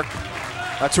 pins for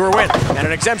a tour win and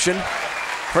an exemption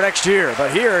for next year. But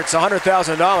here it's $100,000,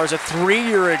 a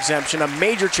 3-year exemption, a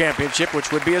major championship,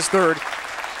 which would be his third,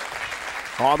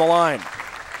 on the line.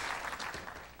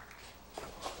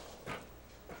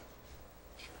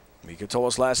 Mika told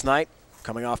us last night,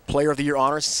 coming off Player of the Year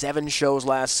honors, 7 shows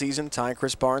last season, tying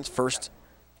Chris Barnes first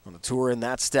on the tour in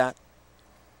that stat.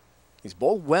 He's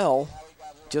bowled well,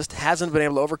 just hasn't been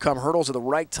able to overcome hurdles at the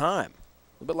right time.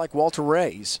 A bit like Walter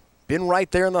Ray. He's been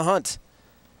right there in the hunt.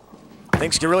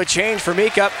 Things can really change for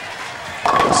Mika.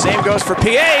 The same goes for PA,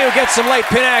 who gets some late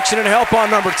pin action and help on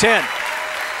number 10.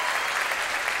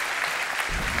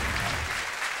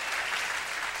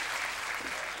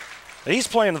 He's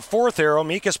playing the 4th arrow.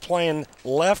 Mika's playing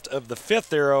left of the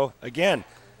 5th arrow. Again,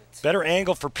 better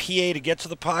angle for PA to get to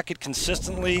the pocket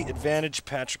consistently. Advantage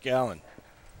Patrick Allen.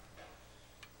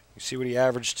 You see what he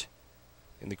averaged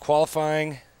in the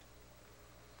qualifying.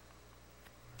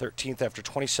 13th after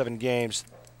 27 games.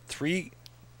 3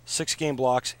 6-game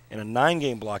blocks and a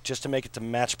 9-game block just to make it to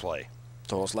match play.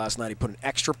 Told us last night he put an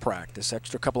extra practice,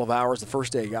 extra couple of hours the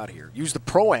first day he got here. Used the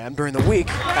Pro-Am during the week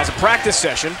as a practice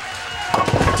session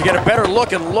to get a better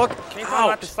look and look. Can you tell me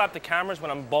not to slap the cameras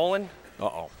when I'm bowling?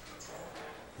 Uh-oh.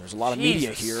 There's a lot of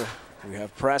media here. We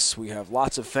have press. We have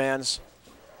lots of fans.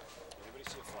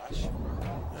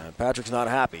 And Patrick's not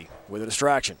happy with a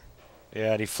distraction.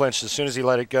 Yeah, and he flinched as soon as he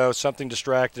let it go. Something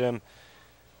distracted him.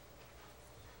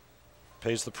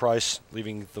 Pays the price,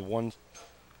 leaving the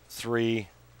 1-3-7.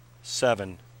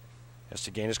 Has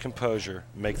to gain his composure,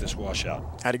 make this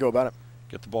washout. How'd he go about it?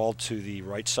 Get the ball to the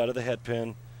right side of the head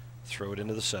pin, throw it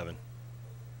into the 7.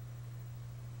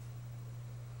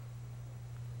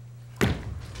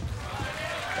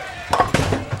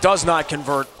 Does not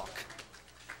convert.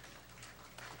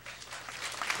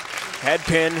 Head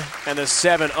pin and the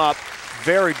 7 up.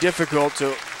 Very difficult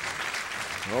to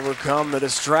overcome the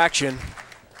distraction.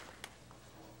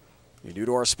 You do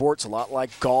to our sports a lot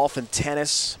like golf and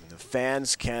tennis. The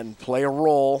fans can play a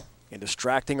role in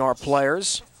distracting our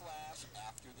players,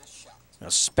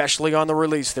 especially on the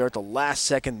release there at the last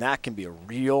second. That can be a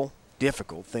real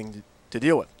difficult thing to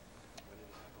deal with.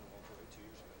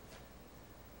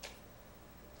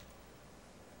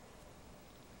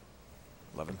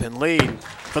 Pin lead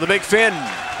for the big fin.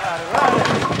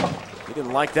 He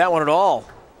didn't like that one at all.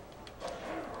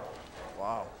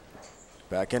 Wow.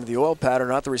 Back into the oil pattern,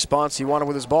 not the response he wanted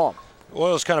with his ball.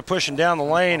 Oil's kind of pushing down the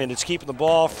lane, and it's keeping the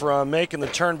ball from making the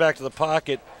turn back to the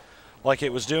pocket like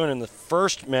it was doing in the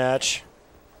first match.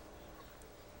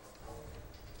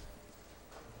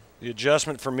 The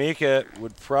adjustment for Mika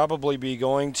would probably be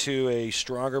going to a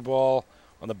stronger ball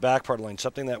on the back part of the lane,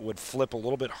 something that would flip a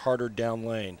little bit harder down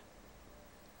lane.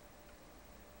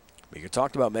 Mika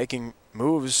talked about making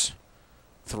moves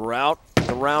throughout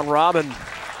the round robin,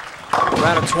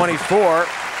 round of 24.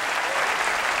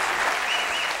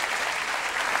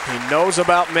 He knows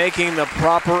about making the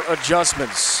proper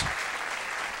adjustments.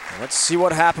 Let's see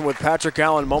what happened with Patrick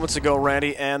Allen moments ago,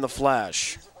 Randy, and the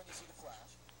flash.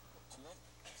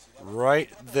 Right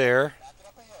there.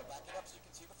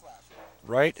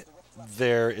 Right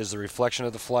there is the reflection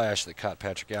of the flash that caught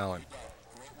Patrick Allen.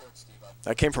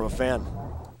 That came from a fan.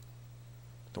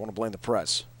 Don't want to blame the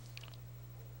press.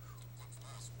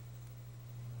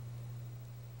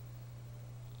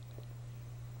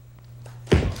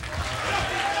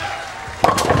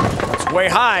 That's way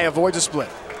high, avoids a split.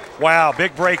 Wow,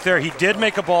 big break there. He did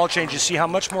make a ball change. You see how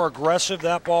much more aggressive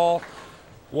that ball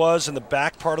was in the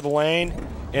back part of the lane,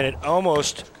 and it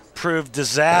almost proved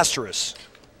disastrous.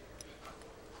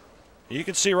 You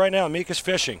can see right now Mika's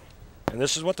fishing, and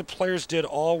this is what the players did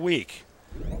all week.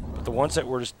 But the ones that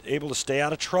were just able to stay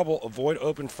out of trouble, avoid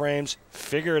open frames,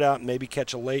 figure it out, and maybe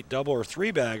catch a late double or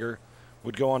 3-bagger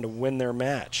would go on to win their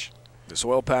match. This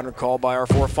oil pattern called by our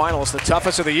 4 finalists, the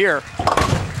toughest of the year.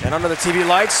 And under the TV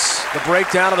lights, the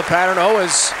breakdown of the pattern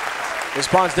always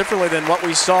responds differently than what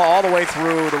we saw all the way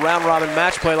through the round-robin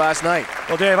match play last night.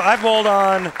 Well, Dave, I've bowled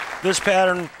on this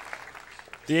pattern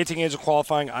the 18 games of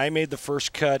qualifying. I made the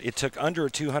first cut. It took under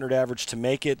a 200 average to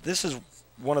make it. This is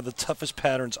one of the toughest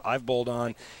patterns I've bowled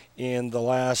on in the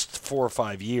last 4 or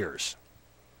 5 years.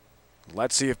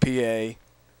 Let's see if PA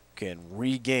can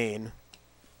regain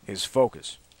his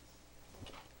focus.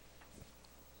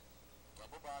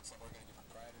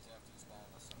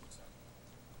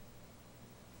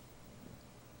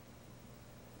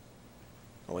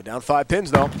 Only down 5 pins,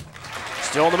 though.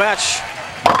 Still in the match.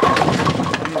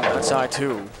 That's high,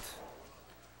 too.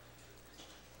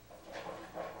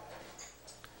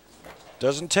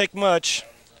 Doesn't take much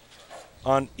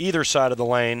on either side of the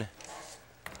lane.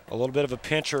 A little bit of a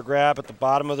pinch or grab at the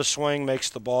bottom of the swing makes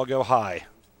the ball go high.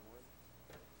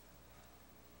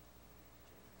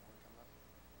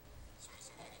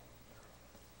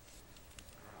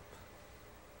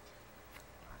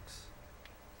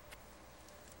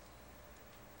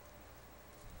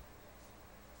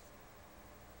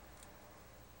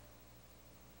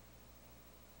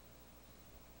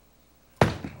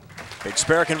 Big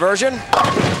spare conversion.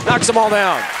 Knocks them all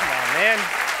down. Come on, man.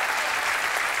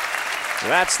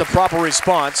 That's the proper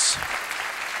response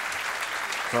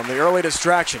from the early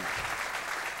distraction.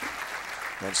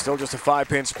 And still just a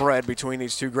 5-pin spread between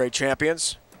these two great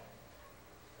champions.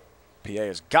 PA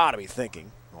has got to be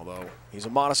thinking, although he's a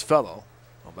modest fellow,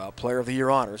 about Player of the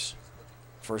Year honors.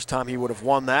 First time he would have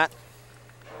won that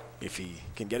if he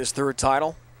can get his 3rd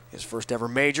title, his first ever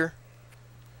major.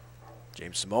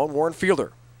 James Simone, Warren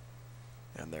Fielder,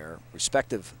 and their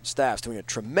respective staffs doing a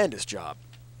tremendous job.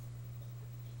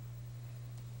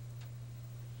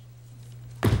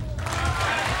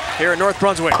 Here in North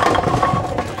Brunswick.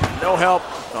 No help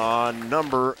on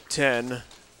number 10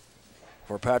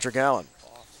 for Patrick Allen.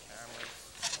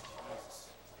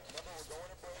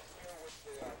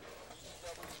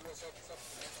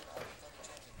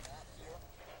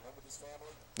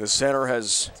 This center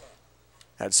has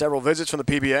had several visits from the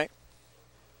PBA.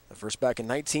 The first back in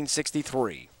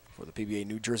 1963 for the PBA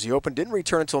New Jersey Open. Didn't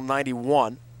return until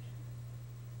 91.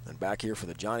 And back here for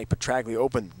the Johnny Petraglia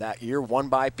Open that year, won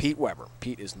by Pete Weber.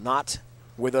 Pete is not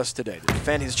with us today to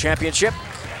defend his championship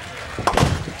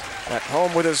at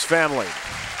home with his family.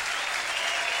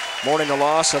 Mourning the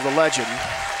loss of the legend,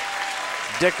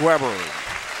 Dick Weber.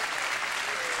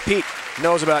 Pete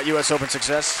knows about U.S. Open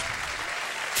success.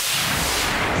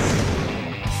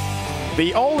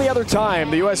 The only other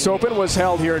time the U.S. Open was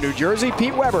held here in New Jersey,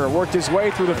 Pete Weber worked his way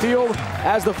through the field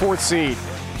as the 4th seed.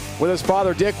 With his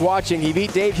father Dick watching, he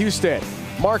beat Dave Husted,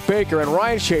 Mark Baker, and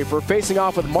Ryan Schaefer, facing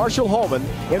off with Marshall Holman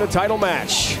in the title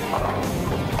match.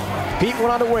 Pete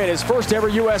went on to win his first ever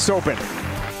U.S. Open.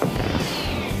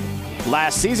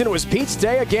 Last season, it was Pete's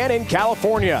day again in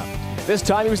California. This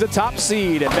time he was the top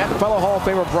seed and met fellow Hall of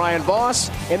Famer Brian Voss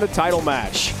in the title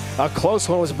match. A close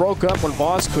one was broke up when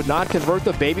Voss could not convert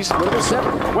the baby split of the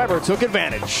 7th. Weber took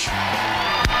advantage.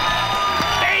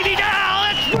 Baby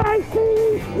doll, it's right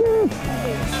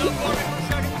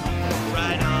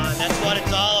on. That's what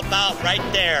it's all about right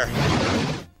there.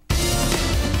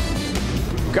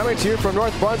 Coming to you from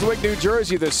North Brunswick, New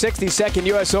Jersey, the 62nd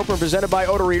U.S. Open presented by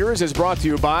Auto Readers is brought to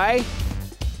you by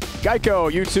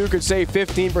Geico. You too could save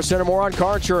 15% or more on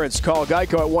car insurance. Call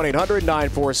Geico at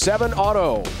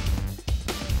 1-800-947-AUTO.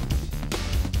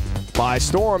 By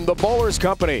Storm, the Bowlers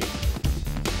Company.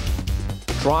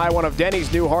 Try one of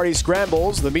Denny's new Hearty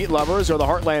Scrambles, the Meat Lovers, or the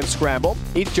Heartland Scramble.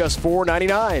 Each just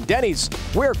 $4.99. Denny's,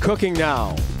 we're cooking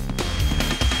now.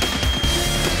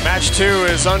 Match 2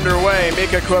 is underway.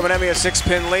 Mika Koivuniemi a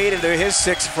 6-pin lead into his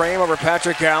 6th frame over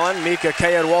Patrick Allen. Mika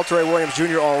KO'd Walter Ray Williams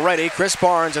Jr. already. Chris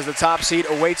Barnes, as the top seed,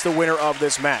 awaits the winner of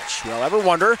this match. You'll ever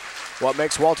wonder what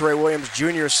makes Walter Ray Williams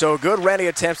Jr. so good? Randy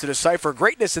attempts to decipher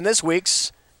greatness in this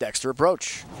week's Dexter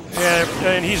approach. Yeah,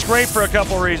 and he's great for a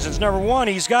couple of reasons. Number one,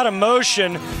 he's got a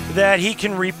motion that he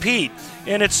can repeat,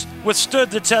 and it's withstood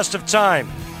the test of time.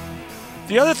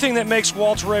 The other thing that makes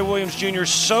Walter Ray Williams Jr.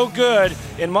 so good,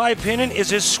 in my opinion, is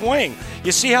his swing.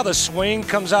 You see how the swing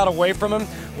comes out away from him?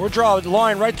 We'll draw a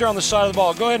line right there on the side of the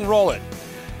ball. Go ahead and roll it.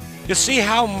 You see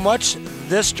how much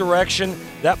this direction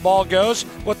that ball goes?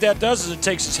 What that does is it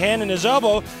takes his hand and his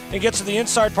elbow and gets to the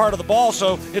inside part of the ball,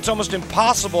 so it's almost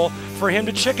impossible for him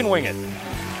to chicken wing it.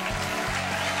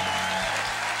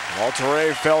 Walter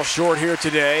Ray fell short here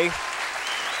today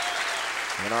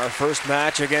in our first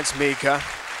match against Mika.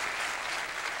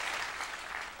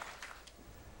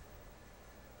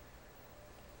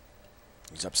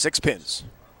 He's up 6 pins.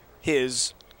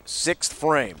 His 6th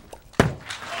frame.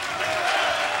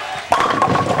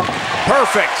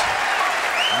 Perfect.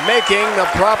 Making the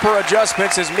proper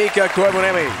adjustments is Mika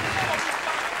Koivuniemi.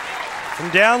 From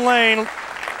down lane,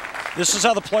 this is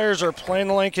how the players are playing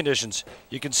the lane conditions.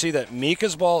 You can see that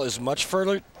Mika's ball is much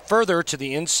further to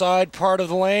the inside part of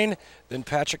the lane than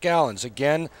Patrick Allen's.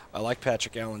 Again, I like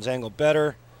Patrick Allen's angle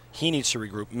better. He needs to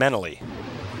regroup mentally.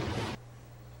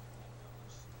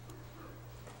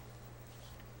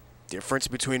 Difference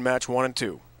between match 1 and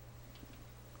 2.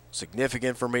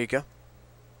 Significant for Mika.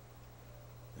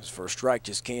 His first strike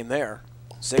just came there.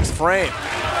 6th frame.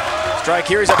 Strike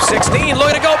here, he's up 16.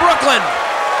 Look to go, Brooklyn.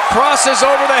 Crosses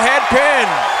over the head pin.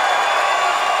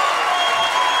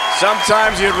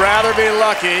 Sometimes you'd rather be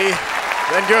lucky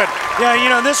than good. Yeah, you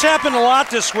know, this happened a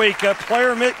lot this week. A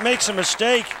player makes a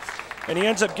mistake, and he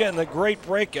ends up getting a great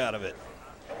break out of it.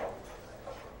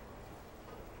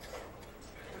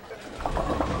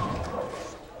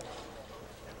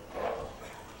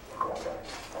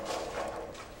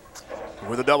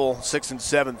 With a double, 6th and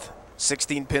 7th,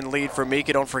 16-pin lead for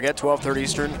Mika. Don't forget, 12:30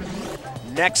 Eastern.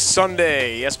 Next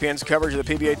Sunday, ESPN's coverage of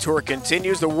the PBA Tour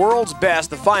continues. The world's best,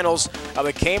 the finals of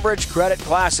the Cambridge Credit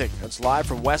Classic. That's live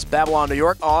from West Babylon, New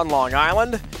York on Long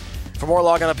Island. For more,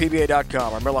 log on to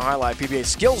PBA.com. Our Miller High Life PBA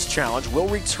Skills Challenge will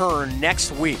return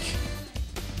next week.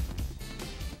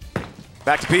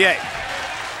 Back to PA.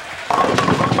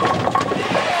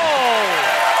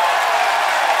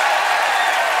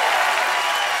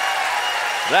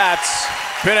 That's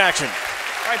pin action.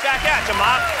 Right back at you,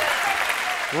 Mop.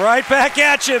 Right back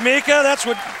at you, Mika. That's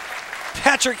what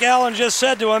Patrick Allen just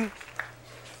said to him.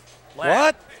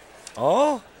 What?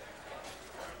 Oh?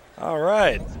 All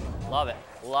right. Love it.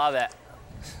 Love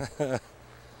it.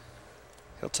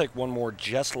 He'll take one more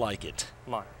just like it.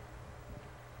 Come on.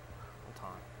 One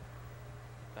time.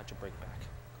 Got your break back.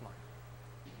 Come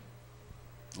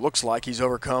on. Looks like he's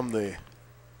overcome the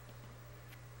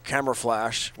camera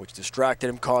flash, which distracted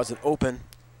him, caused it open.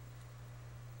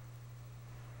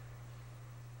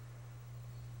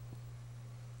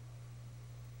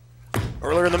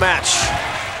 Earlier in the match,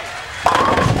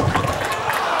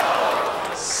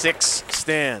 6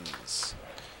 stands.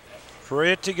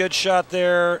 Pretty good shot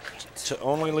there to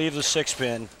only leave the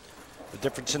 6-pin. The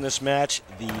difference in this match,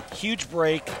 the huge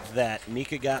break that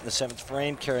Mika got in the 7th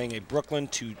frame, carrying a Brooklyn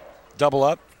to double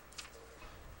up.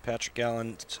 Patrick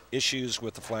Allen's issues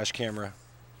with the flash camera,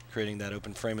 creating that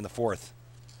open frame in the 4th.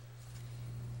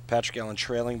 Patrick Allen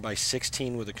trailing by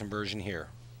 16 with a conversion here.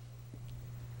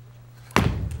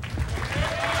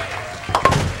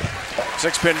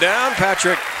 6-pin down.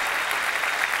 Patrick,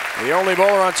 the only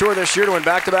bowler on tour this year to win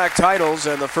back-to-back titles,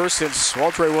 and the first since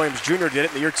Walter Ray Williams Jr. did it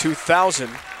in the year 2000.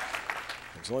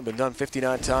 It's only been done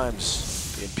 59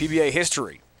 times in PBA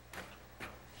history.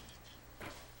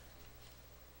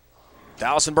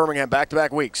 Dallas and Birmingham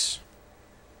back-to-back weeks.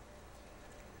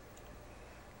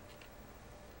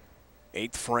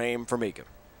 8th frame for Mika.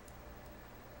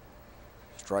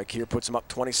 Strike here puts him up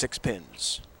 26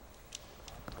 pins.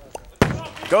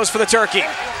 Goes for the turkey.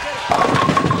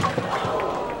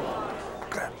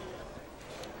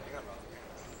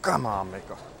 Come on,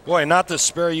 Mika. Boy, not the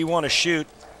spare you want to shoot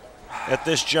at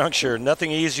this juncture.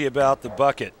 Nothing easy about the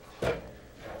bucket.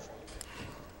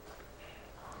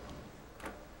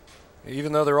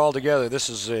 Even though they're all together, this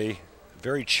is a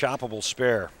very choppable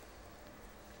spare.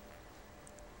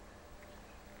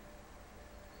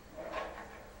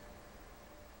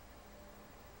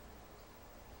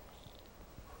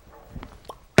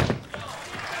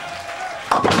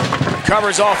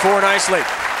 Covers all 4 nicely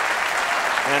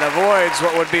and avoids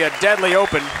what would be a deadly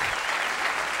open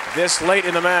this late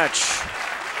in the match.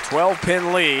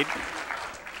 12-pin lead.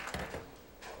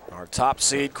 Our top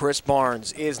seed, Chris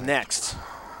Barnes, is next.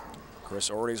 Chris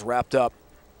already's wrapped up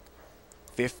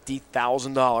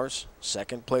 $50,000,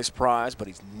 second place prize, but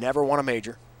he's never won a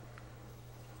major.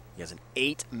 He has an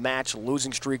 8-match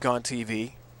losing streak on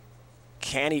TV.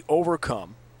 Can he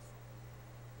overcome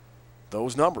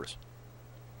those numbers?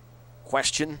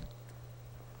 Question,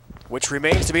 which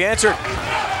remains to be answered.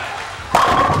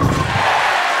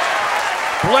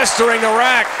 Blistering the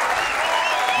rack.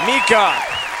 Mika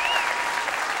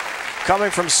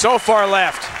coming from so far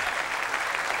left.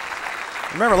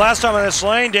 Remember last time on this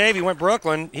lane, Dave, he went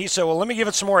Brooklyn. He said, well, let me give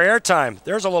it some more airtime.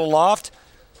 There's a little loft.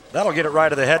 That'll get it right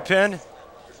to the head pin.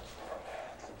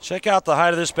 Check out the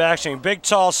height of this backswing. Big,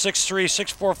 tall, 6'3",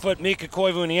 6'4" Mika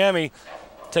Koivuniemi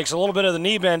takes a little bit of the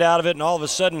knee bend out of it, and all of a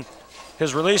sudden,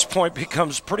 his release point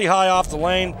becomes pretty high off the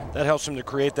lane. That helps him to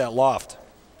create that loft.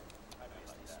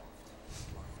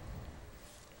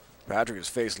 Patrick has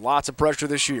faced lots of pressure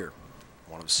this year.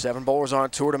 One of 7 bowlers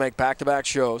on tour to make back-to-back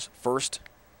shows. First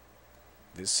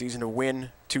this season to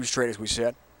win 2 straight, as we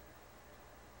said.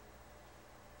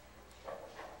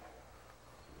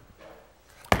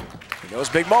 In those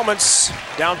big moments,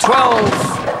 down 12,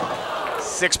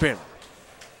 6-pin.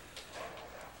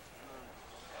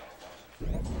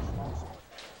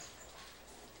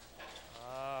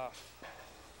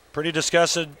 Pretty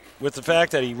disgusted with the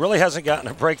fact that he really hasn't gotten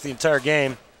a break the entire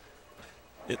game,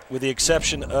 with the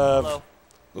exception of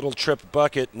little trip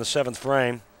bucket in the 7th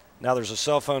frame. Now there's a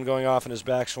cell phone going off in his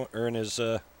back or in his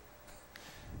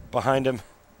behind him.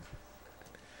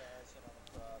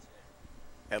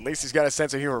 At least he's got a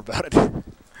sense of humor about it.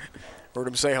 Heard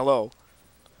him say hello.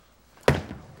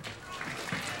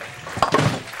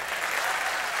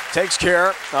 Takes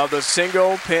care of the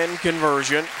single pin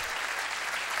conversion.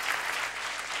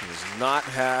 He has not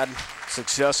had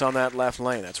success on that left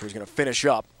lane. That's where he's going to finish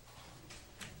up.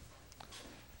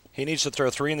 He needs to throw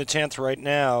 3 in the 10th right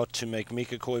now to make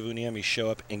Mika Koivuniemi show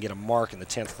up and get a mark in the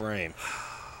 10th frame.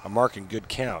 A mark in good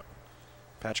count.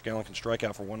 Patrick Allen can strike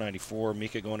out for 194.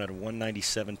 Mika going at a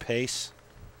 197 pace.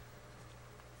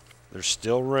 There's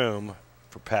still room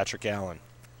for Patrick Allen.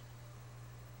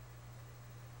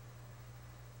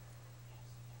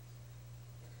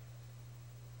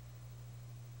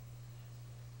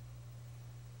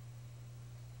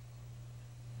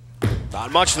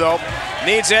 Not much, though.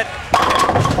 Needs it.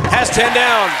 Has 10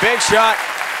 down. Big shot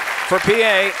for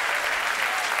PA.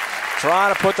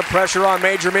 Trying to put the pressure on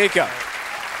Major Mika.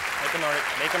 Make him earn it.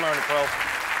 Make him earn it, bro.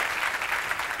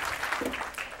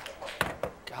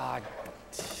 God.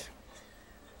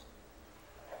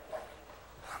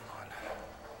 Come on.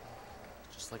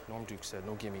 Just like Like Norm Duke said,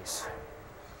 no gimmies.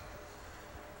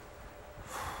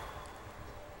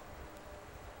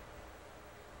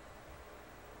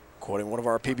 Quoting one of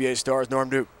our PBA stars, Norm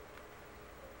Duke.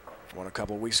 Won a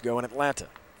couple of weeks ago in Atlanta.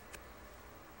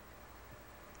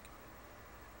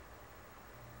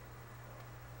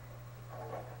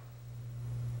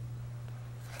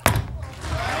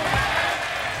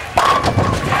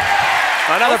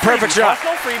 Another perfect shot.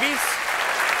 No freebies.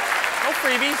 No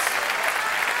freebies.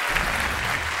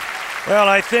 Well,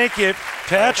 I think if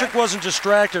Patrick wasn't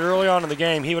distracted early on in the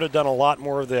game, he would have done a lot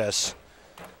more of this.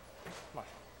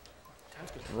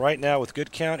 Right now, with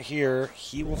good count here,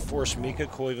 he will force Mika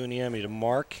Koivuniemi to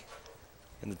mark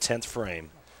in the 10th frame.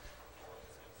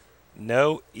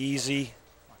 No easy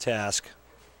task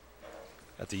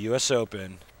at the U.S.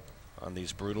 Open on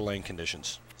these brutal lane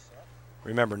conditions.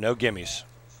 Remember, no gimmies.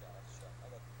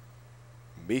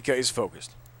 Mika is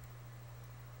focused.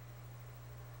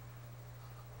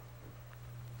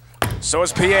 So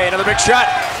is PA, another big shot.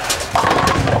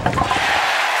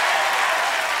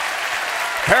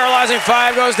 Paralyzing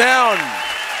 5 goes down.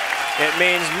 It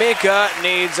means Mika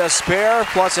needs a spare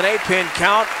plus an 8-pin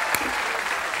count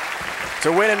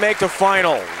to win and make the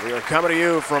final. We are coming to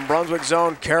you from Brunswick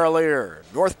Zone, Carolier,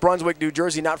 North Brunswick, New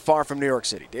Jersey, not far from New York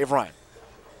City. Dave Ryan,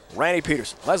 Randy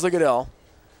Peterson, Leslie Goodell,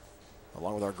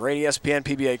 along with our great ESPN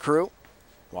PBA crew,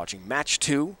 watching match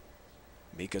 2.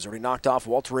 Mika's already knocked off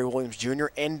Walter Ray Williams Jr.,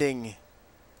 ending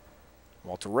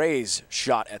Walter Ray's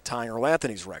shot at tying Earl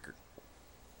Anthony's record.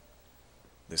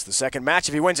 This is the second match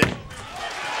if he wins it.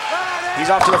 He's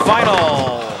off to the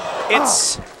final.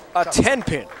 It's a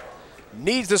 10-pin.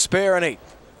 Needs the spare an 8.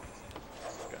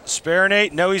 Spare an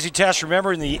 8, no easy task.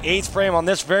 Remember, in the 8th frame on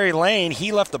this very lane,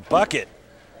 he left the bucket.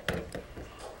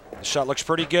 The shot looks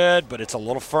pretty good, but it's a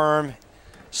little firm.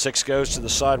 6 goes to the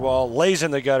sidewall, lays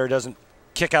in the gutter, doesn't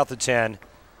kick out the 10.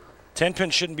 10-pin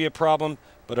shouldn't be a problem,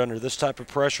 but under this type of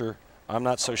pressure, I'm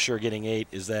not so sure getting 8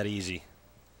 is that easy.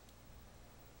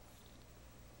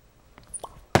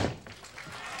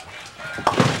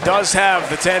 Does have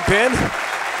the 10-pin.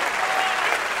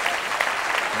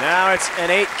 Now it's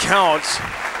an 8 count.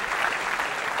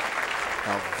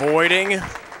 Avoiding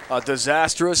a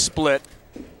disastrous split.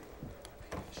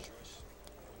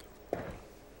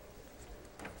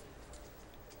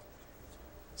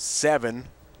 Seven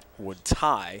would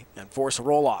tie and force a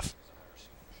roll-off,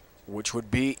 which would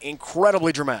be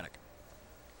incredibly dramatic.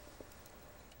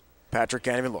 Patrick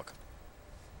can't even look.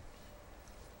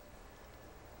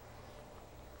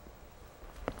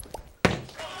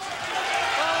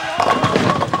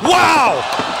 Wow!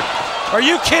 Are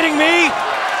you kidding me?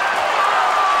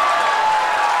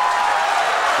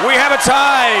 We have a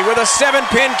tie with a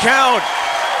 7-pin count.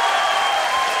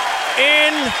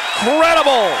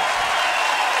 Incredible!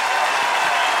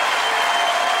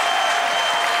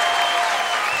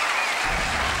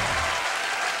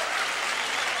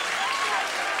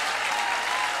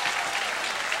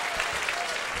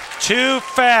 Too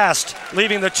fast,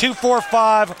 leaving the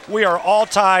 2-4-5. We are all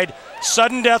tied.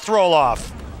 Sudden death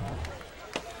roll-off.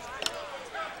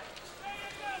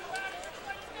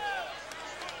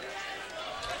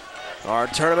 Our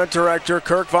tournament director,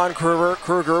 Kirk Von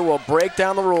Kruger, will break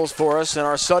down the rules for us in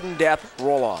our sudden death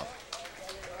roll-off.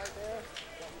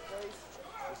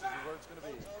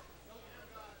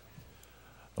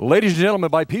 Ladies and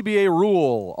gentlemen, by PBA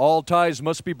rule, all ties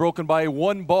must be broken by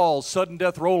 1 ball sudden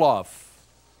death roll-off.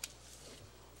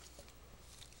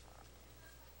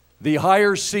 The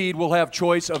higher seed will have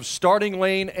choice of starting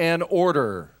lane and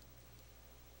order.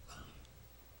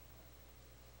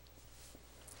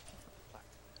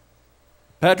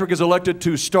 Patrick is elected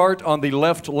to start on the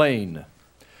left lane.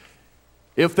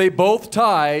 If they both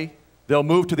tie, they'll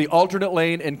move to the alternate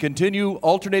lane and continue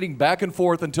alternating back and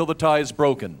forth until the tie is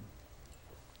broken.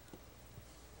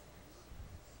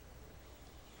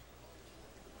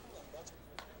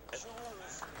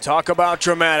 Talk about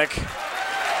dramatic.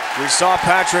 We saw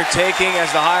Patrick taking,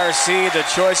 as the higher seed, the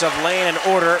choice of lane and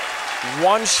order.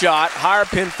 1 shot, higher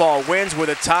pinfall wins with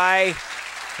a tie.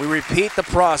 We repeat the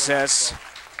process.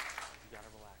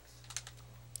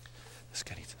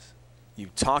 You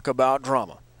talk about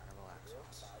drama.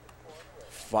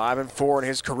 5-4 in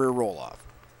his career roll-off.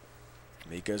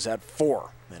 Mika's at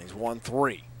 4, and he's won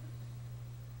 3.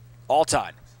 All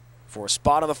tied for a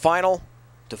spot in the final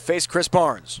to face Chris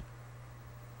Barnes.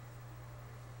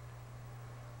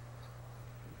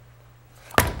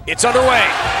 It's underway.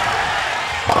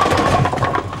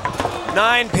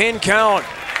 9-pin count.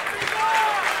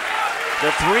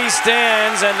 The 3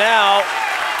 stands, and now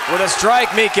with a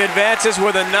strike, Mika advances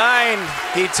with a 9.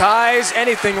 He ties.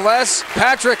 Anything less,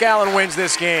 Patrick Allen wins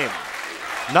this game.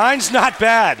 9's not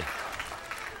bad.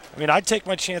 I mean, I'd take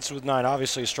my chances with 9.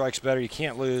 Obviously, a strike's better. You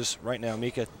can't lose right now.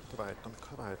 Mika,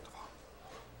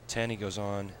 10, he goes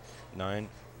on. 9,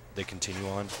 they continue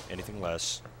on. Anything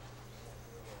less,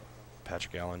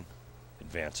 Patrick Allen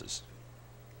advances.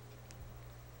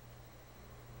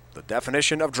 The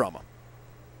definition of drama.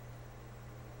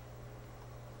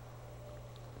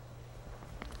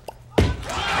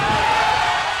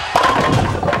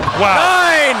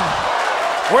 Wow.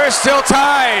 9! We're still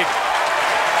tied.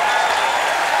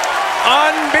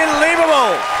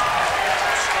 Unbelievable.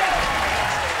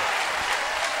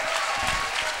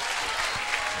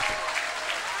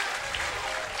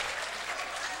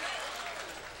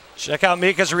 Check out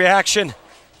Mika's reaction.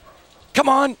 Come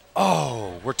on.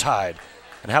 Oh, we're tied.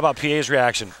 And how about PA's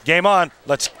reaction? Game on.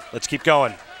 Let's keep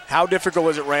going. How difficult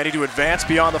is it, Randy, to advance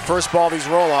beyond the first ball of these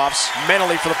roll-offs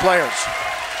mentally for the players?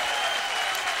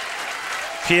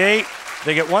 PA,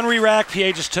 they get 1 re-rack.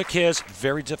 PA just took his.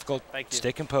 Very difficult.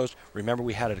 Stay composed. Remember,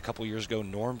 we had it a couple years ago.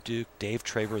 Norm Duke, Dave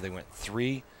Traver, they went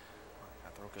 3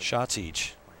 shots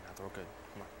each.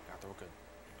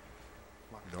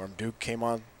 Norm Duke came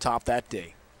on top that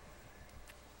day.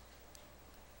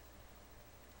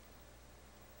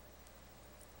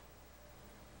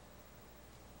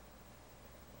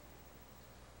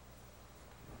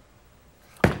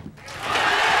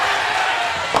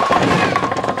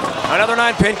 Another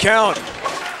 9-pin count.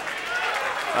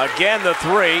 Again, the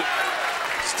 3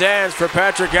 stands for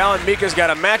Patrick Allen. Mika's got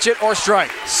to match it or strike.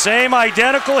 Same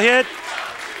identical hit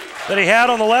that he had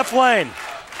on the left lane.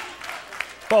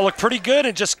 Ball looked pretty good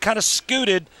and just kind of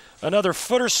scooted another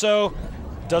foot or so.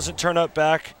 Doesn't turn up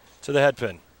back to the head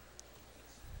pin.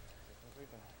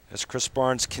 As Chris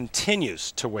Barnes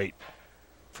continues to wait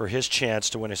for his chance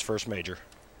to win his first major.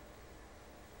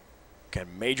 Can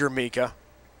Major Mika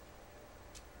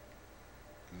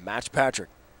match Patrick?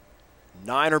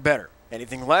 9 or better.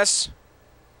 Anything less,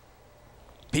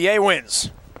 PA wins.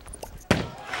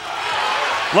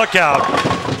 Look out.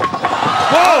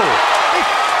 Whoa!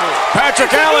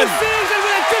 Patrick Allen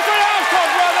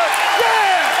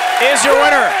is your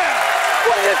winner.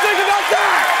 What do you think about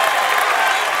that?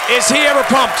 Is he ever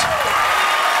pumped?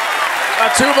 A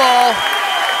 2-ball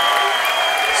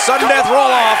sudden death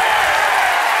roll-off.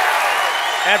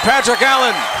 And Patrick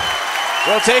Allen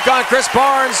will take on Chris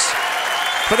Barnes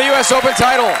for the U.S. Open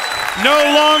title. No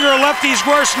longer lefty's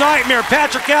worst nightmare.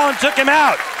 Patrick Allen took him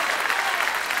out.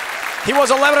 He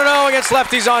was 11-0 against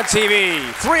lefties on TV,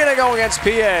 3-0 against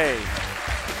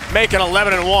PA, making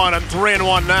 11-1 and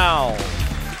 3-1 now.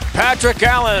 Patrick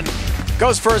Allen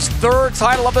goes for his 3rd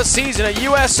title of the season at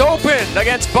U.S. Open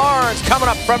against Barnes, coming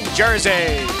up from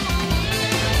Jersey.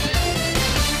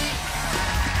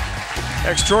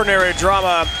 Extraordinary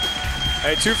drama.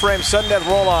 A 2-frame sudden death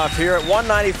roll-off here at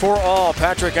 194 all.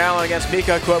 Patrick Allen against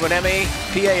Mika Koivuniemi.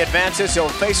 PA advances. He'll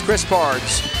face Chris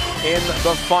Barnes in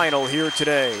the final here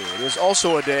today. It is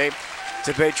also a day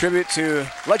to pay tribute to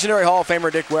legendary Hall of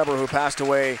Famer Dick Weber, who passed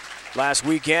away last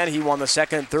weekend. He won the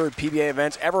 2nd and 3rd PBA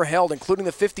events ever held, including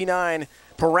the 59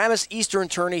 Paramus Eastern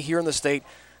Tourney here in the state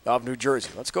of New Jersey.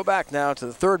 Let's go back now to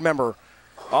the 3rd member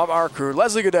of our crew.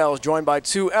 Leslie Goodell is joined by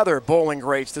 2 other bowling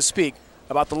greats to speak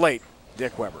about the late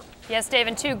Dick Weber. Yes, Dave,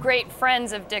 and 2 great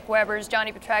friends of Dick Weber's,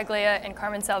 Johnny Petraglia and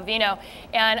Carmen Salvino.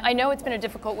 And I know it's been a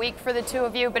difficult week for the 2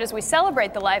 of you, but as we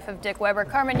celebrate the life of Dick Weber,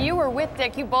 Carmen, you were with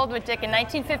Dick, you bowled with Dick in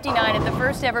 1959 at the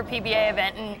first ever PBA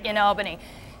event in Albany.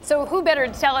 So who better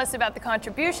to tell us about the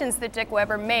contributions that Dick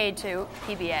Weber made to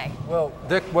PBA? Well,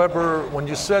 Dick Weber, when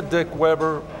you said Dick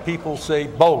Weber, people say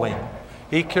bowling.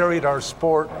 He carried our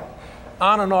sport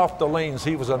on and off the lanes.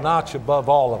 He was a notch above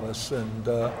all of us, and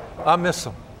I miss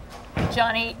him.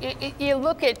 Johnny, you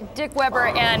look at Dick Weber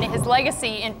and his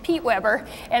legacy in Pete Weber,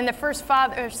 and the first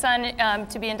father-son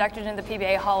to be inducted into the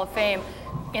PBA Hall of Fame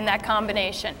in that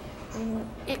combination.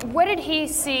 What did he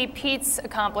see Pete's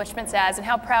accomplishments as, and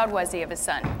how proud was he of his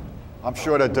son? I'm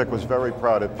sure that Dick was very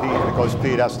proud of Pete, because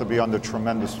Pete has to be under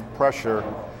tremendous pressure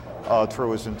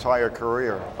through his entire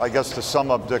career. I guess to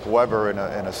sum up Dick Weber in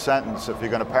a sentence, if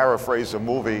you're going to paraphrase a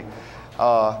movie,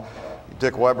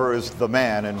 Dick Weber is the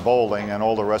man in bowling, and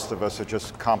all the rest of us are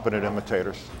just competent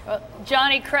imitators.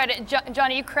 Johnny,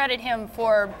 you credit him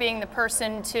for being the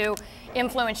person to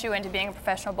influence you into being a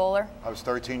professional bowler? I was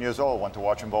 13 years old, went to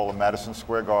watch him bowl in Madison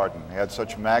Square Garden. He had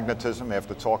such magnetism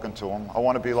after talking to him. I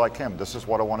want to be like him. This is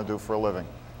what I want to do for a living.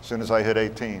 As soon as I hit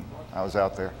 18, I was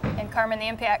out there. And Carmen, the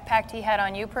impact he had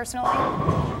on you personally?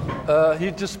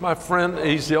 He's just my friend.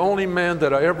 He's the only man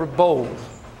that I ever bowled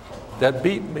that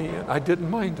beat me, and I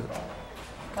didn't mind it.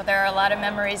 Well, there are a lot of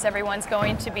memories everyone's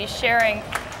going to be sharing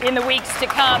in the weeks to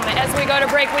come. As we go to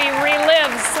break, we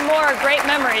relive some more great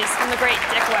memories from the great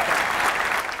Dick Weber.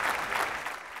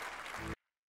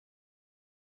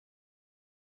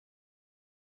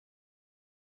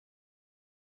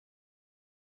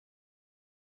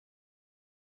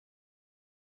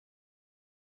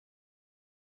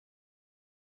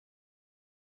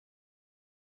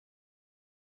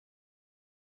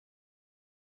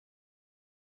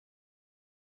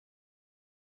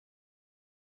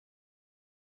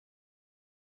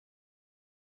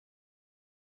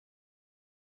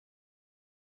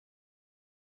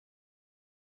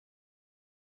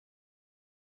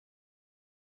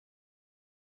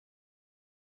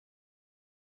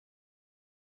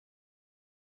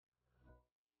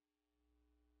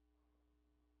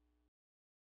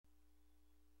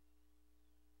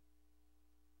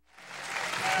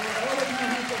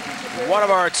 One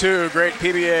of our two great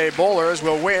PBA bowlers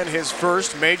will win his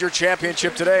first major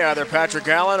championship today, either Patrick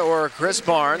Allen or Chris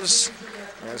Barnes.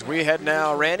 As we head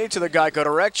now, Randy, to the Geico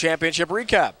Direct Championship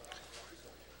recap.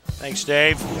 Thanks,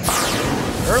 Dave.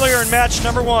 Earlier in match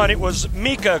number 1, it was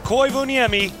Mika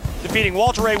Koivuniemi defeating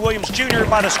Walter Ray Williams Jr.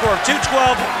 by the score of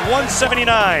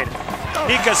 212-179.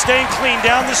 Mika staying clean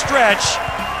down the stretch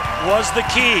was the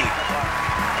key.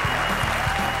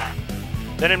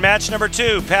 Then in match number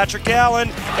 2, Patrick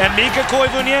Allen and Mika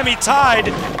Koivuniemi tied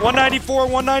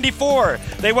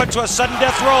 194-194. They went to a sudden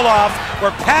death roll-off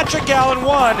where Patrick Allen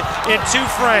won in 2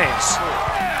 frames.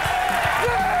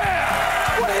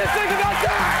 What do you think about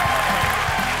that?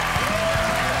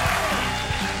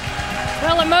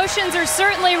 Well, emotions are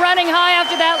certainly running high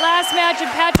after that last match of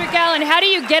Patrick Allen. How do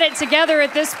you get it together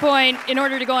at this point in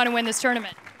order to go on and win this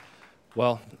tournament?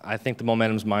 Well, I think the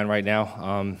momentum's mine right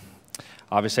now.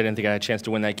 Obviously, I didn't think I had a chance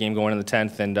to win that game going in the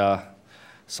 10th, and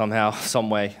somehow, some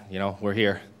way, you know, we're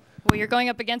here. Well, you're going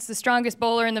up against the strongest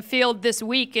bowler in the field this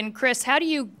week. And Chris, how do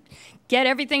you get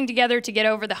everything together to get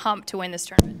over the hump to win this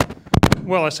tournament?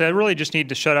 Well, I said I really just need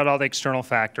to shut out all the external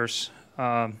factors.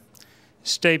 Not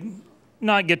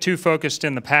get too focused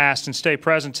in the past and stay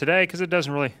present today, because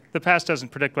the past doesn't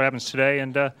predict what happens today,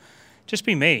 and just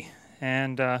be me.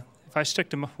 And if I stick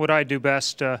to what I do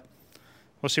best, we'll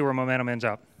see where momentum ends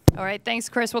up. All right, thanks,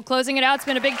 Chris. Well, closing it out, it's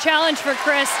been a big challenge for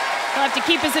Chris. He'll have to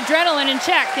keep his adrenaline in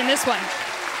check in this one.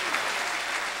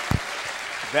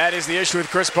 That is the issue with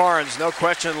Chris Barnes, no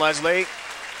question, Leslie.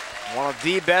 One of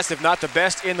the best, if not the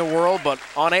best in the world, but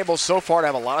unable so far to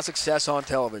have a lot of success on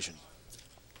television.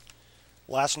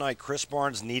 Last night, Chris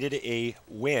Barnes needed a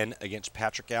win against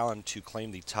Patrick Allen to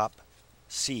claim the top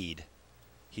seed.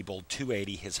 He bowled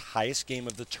 280, his highest game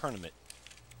of the tournament,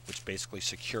 which basically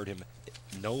secured him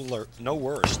no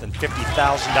worse than $50,000.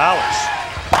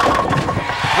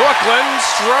 Brooklyn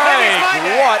strike.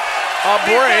 What a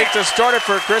break to start it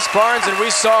for Chris Barnes, and we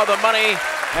saw the money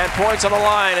and points on the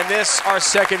line in this, our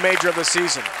second major of the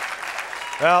season.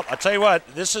 Well, I'll tell you what,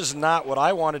 this is not what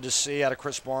I wanted to see out of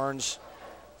Chris Barnes.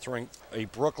 Throwing a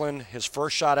Brooklyn, his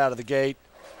first shot out of the gate,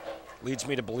 leads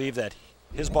me to believe that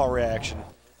his ball reaction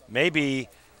may be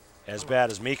as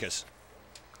bad as Mika's.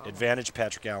 Advantage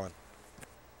Patrick Allen.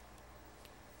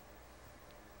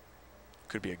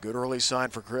 Could be a good early sign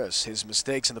for Chris. His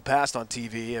mistakes in the past on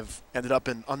TV have ended up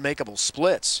in unmakeable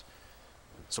splits.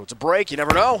 So it's a break, you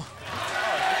never know.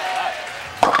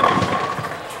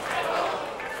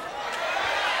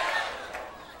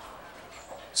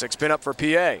 Six pin up for PA.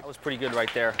 That was pretty good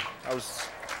right there. That was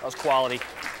quality.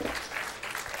 I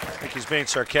think he's being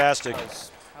sarcastic.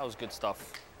 That was good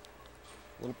stuff.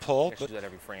 A little pull, but do that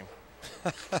every frame.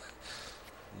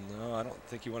 No, I don't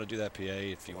think you want to do that, PA,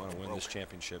 if you want to win this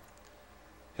championship.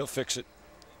 He'll fix it.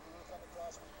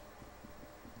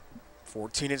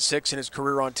 14-6 in his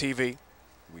career on TV.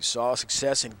 We saw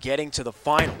success in getting to the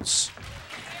finals.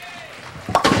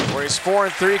 For his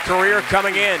 4-3 career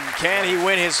coming in, can he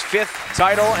win his 5th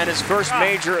title and his first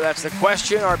major? That's the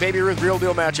question. Our Baby Ruth Real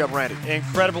Deal matchup, Randy.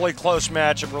 Incredibly close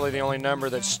matchup. Really the only number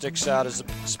that sticks out is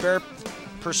the spare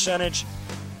percentage.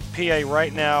 PA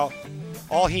right now,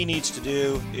 all he needs to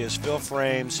do is fill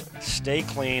frames, stay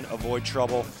clean, avoid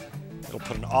trouble. It'll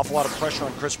put an awful lot of pressure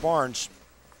on Chris Barnes.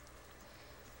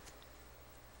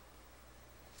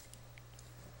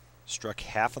 Struck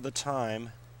half of the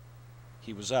time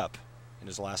he was up in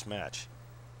his last match.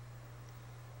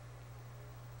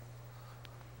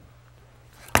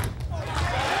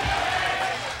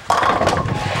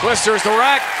 Blisters the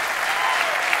rack.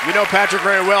 You know Patrick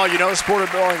very well. You know the sport of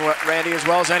bowling, Randy, as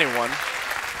well as anyone.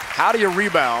 How do you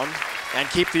rebound and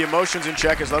keep the emotions in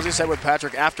check, as Leslie said with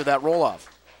Patrick, after that roll-off?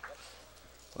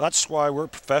 Well, that's why we're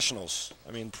professionals.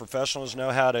 I mean, professionals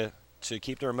know how to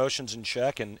keep their emotions in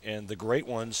check, and the great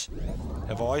ones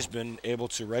have always been able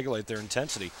to regulate their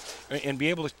intensity and be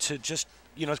able to just,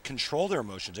 you know, control their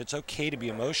emotions. It's okay to be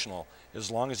emotional as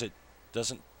long as it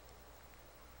doesn't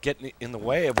get in the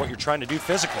way of what you're trying to do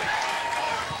physically.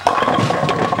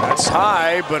 That's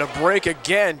high, but a break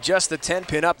again, just the 10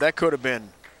 pin up. That could have been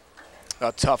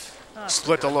a tough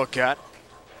split to look at.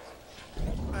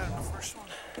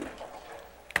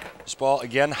 This ball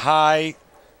again high.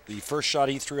 The first shot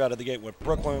he threw out of the gate went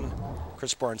Brooklyn.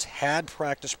 Chris Barnes had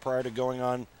practice prior to going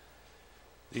on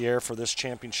the air for this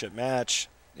championship match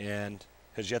and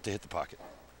has yet to hit the pocket.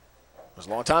 It was a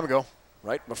long time ago,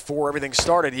 right? Before everything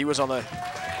started, he was on the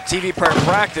TV prior to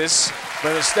practice, but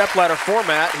in the stepladder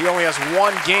format, he only has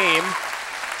one game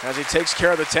as he takes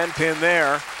care of the 10 pin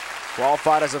there.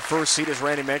 Qualified as the first seed, as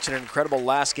Randy mentioned, an incredible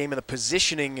last game in the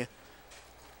positioning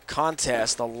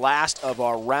contest, the last of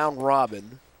our round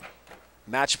robin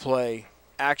match play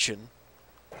action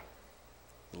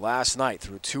last night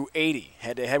through 280.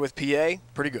 Head-to-head with PA,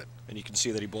 pretty good. And you can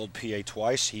see that he bowled PA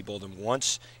twice. He bowled him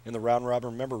once in the round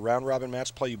robin. Remember, round robin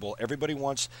match play, you bowl everybody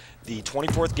once. The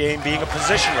 24th game being a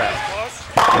position round.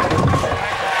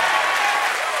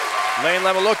 Lane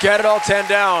level look at it, all 10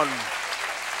 down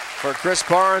for Chris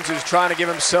Barnes, who's trying to give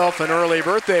himself an early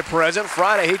birthday present.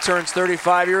 Friday, he turns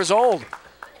 35 years old.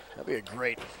 That'd be a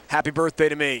great happy birthday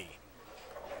to me.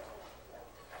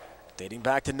 Dating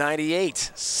back to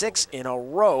 98, 6 in a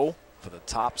row for the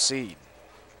top seed.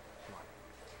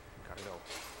 Gotta go.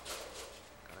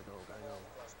 Gotta go, gotta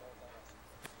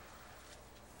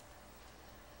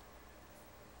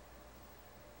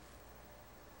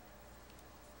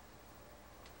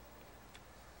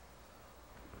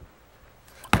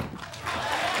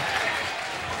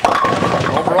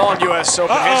go. Overall in U.S.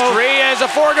 Open history as the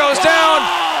 4 goes down.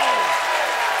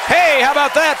 Hey, how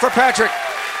about that for Patrick?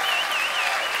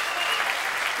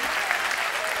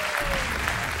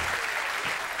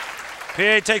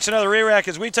 PA takes another re-rack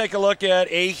as we take a look at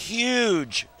a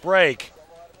huge break.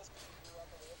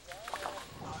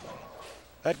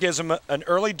 That gives him an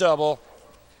early double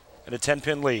and a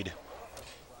 10-pin lead.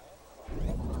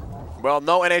 Well,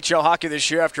 no NHL hockey this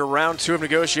year after round 2 of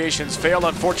negotiations failed,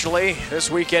 unfortunately,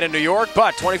 this weekend in New York.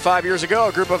 But 25 years ago,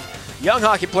 a group of young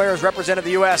hockey players represented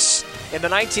the U.S. in the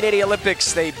 1980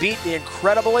 Olympics. They beat the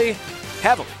incredibly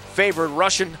heavily favored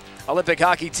Russian Olympic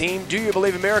hockey team. Do you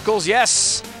believe in miracles?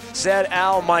 Yes, said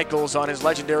Al Michaels on his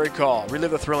legendary call.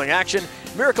 Relive the thrilling action.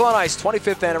 Miracle on Ice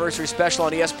 25th anniversary special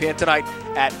on ESPN tonight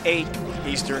at 8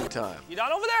 Eastern time. You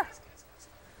done over there?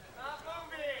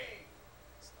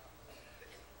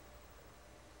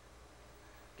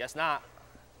 Guess not.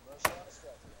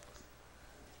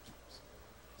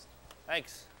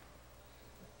 Thanks.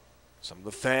 Some of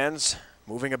the fans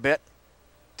moving a bit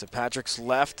to Patrick's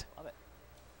left. Love it.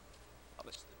 Love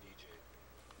it.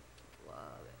 Love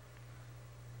it.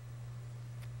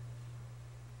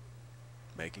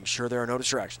 Making sure there are no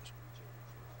distractions.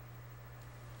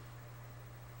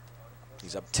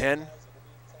 He's up 10.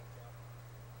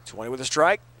 20 with a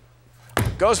strike.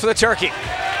 Goes for the turkey.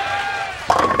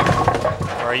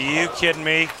 Are you kidding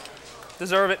me?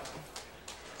 Deserve it.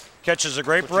 Catches a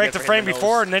great break the frame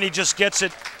before, and then he just gets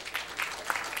it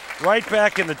right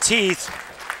back in the teeth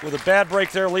with a bad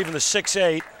break there, leaving the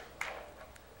 6-8.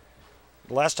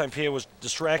 The last time Pia was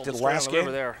distracted last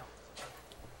game. There.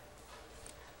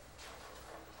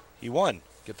 He won.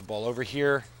 Get the ball over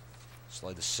here,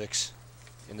 slide the 6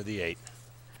 into the 8.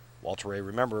 Walter Ray,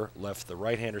 remember, left the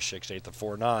right-hander 6-8, the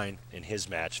 4-9 in his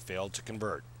match, failed to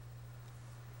convert.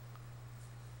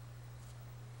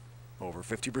 Over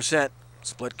 50%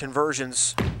 split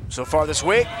conversions so far this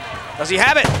week. Does he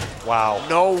have it? Wow.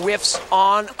 No whiffs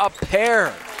on a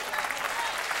pair.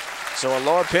 So a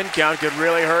lower pin count could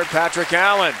really hurt Patrick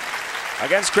Allen.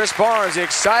 Against Chris Barnes, the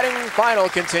exciting final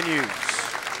continues.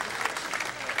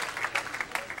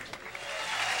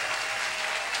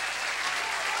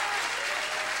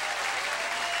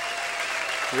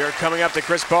 We are coming up to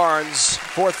Chris Barnes'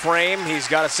 4th frame. He's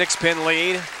got a 6-pin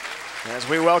lead. As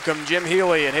we welcome Jim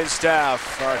Healy and his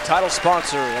staff, our title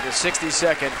sponsor of the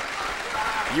 62nd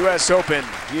U.S. Open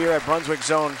here at Brunswick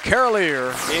Zone,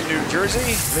 Carolier in New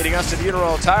Jersey, leading us to the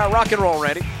Uniroyal Tire. Rock and roll,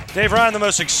 Randy. Dave Ryan, the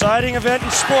most exciting event in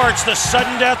sports, the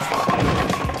sudden death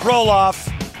roll-off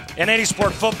in any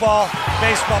sport, football,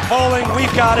 baseball, bowling.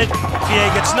 We've got it.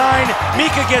 PA gets 9,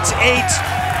 Mika gets 8,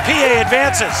 PA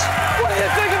advances. What do you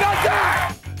think about that?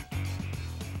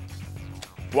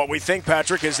 What we think,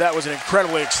 Patrick, is that was an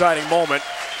incredibly exciting moment.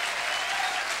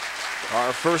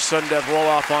 Our first sudden death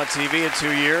roll-off on TV in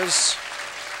 2 years.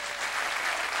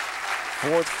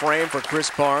 4th frame for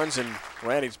Chris Barnes, and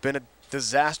Randy, it's been a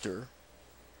disaster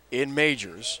in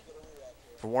majors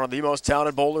for one of the most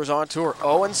talented bowlers on tour.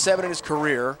 0-7 in his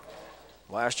career.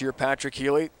 Last year, Patrick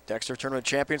Healy, Dexter Tournament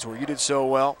champions, where you did so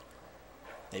well.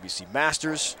 ABC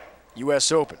Masters, U.S.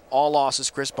 Open, all losses.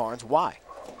 Chris Barnes, why?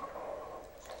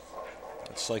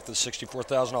 It's like the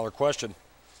 $64,000 question.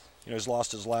 You know, he's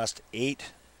lost his last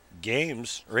 8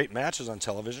 games, or 8 matches on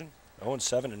television,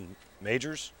 0-7 in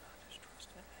majors.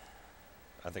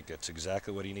 I think that's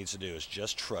exactly what he needs to do, is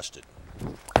just trust it.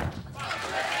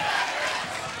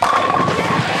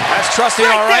 That's trusting,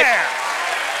 all right. There.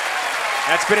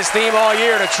 That's been his theme all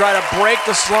year, to try to break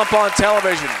the slump on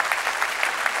television.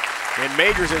 In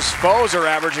majors, his foes are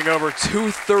averaging over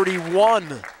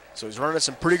 231. So he's running at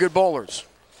some pretty good bowlers.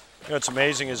 You know what's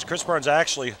amazing is Chris Barnes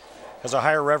actually has a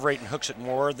higher rev rate and hooks it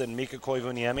more than Mika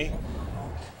Koivuniemi,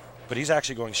 but he's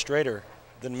actually going straighter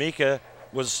than Mika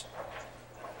was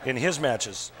in his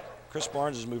matches. Chris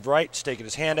Barnes has moved right, he's taken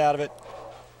his hand out of it.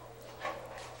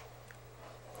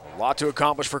 lot to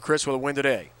accomplish for Chris with a win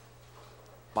today.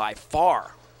 By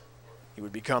far, he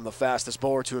would become the fastest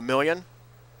bowler to 1 million.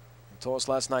 He told us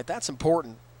last night that's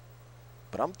important.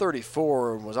 But I'm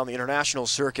 34 and was on the international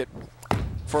circuit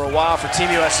for a while for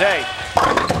Team USA.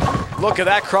 Look at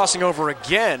that, crossing over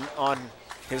again on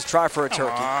his try for a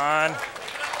turkey. Come on.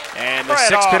 And the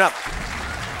 6-pin up.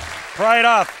 Pry it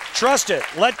off. Trust it.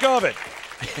 Let go of it.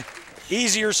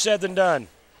 Easier said than done.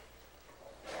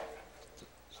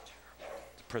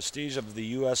 The prestige of the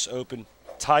U.S. Open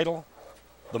title,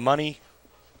 the money,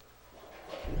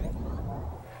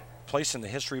 place in the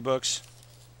history books.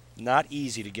 Not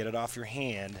easy to get it off your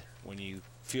hand when you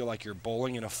feel like you're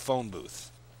bowling in a phone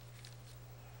booth.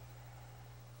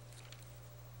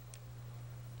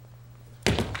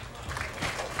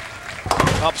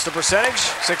 Ups the percentage,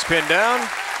 6-pin down.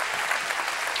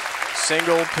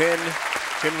 Single pin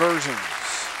conversions.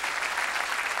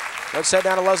 Let's head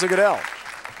down to Leslie Goodell.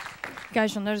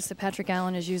 Guys, you'll notice that Patrick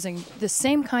Allen is using the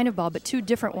same kind of ball, but 2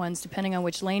 different ones depending on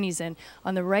which lane he's in.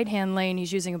 On the right-hand lane,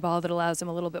 he's using a ball that allows him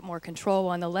a little bit more control.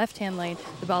 On the left-hand lane,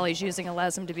 the ball he's using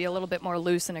allows him to be a little bit more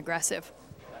loose and aggressive.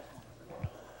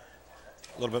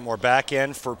 A little bit more back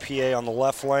end for PA on the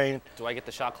left lane. Do I get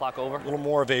the shot clock over? A little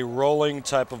more of a rolling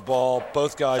type of ball.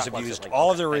 Both guys have used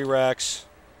all of their re-racks.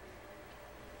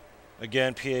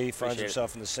 Again, PA finds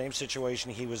himself in the same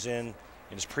situation he was in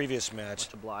his previous match,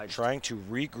 trying to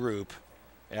regroup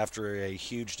after a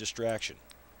huge distraction.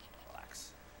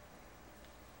 Relax.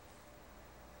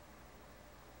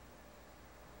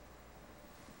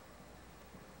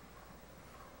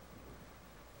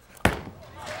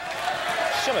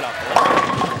 Shove it up.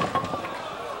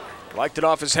 Liked it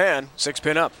off his hand,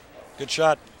 6-pin up. Good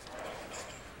shot.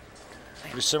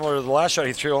 Pretty similar to the last shot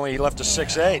he threw, only he left a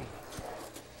 6-8.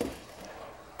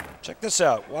 Check this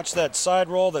out. Watch that side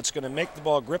roll that's going to make the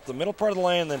ball grip the middle part of the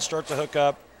lane and then start to hook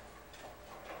up.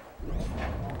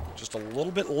 Just a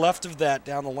little bit left of that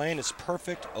down the lane is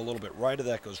perfect. A little bit right of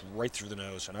that goes right through the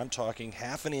nose. And I'm talking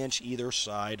half an inch either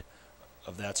side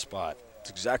of that spot.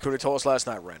 That's exactly what he told us last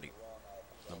night, Randy.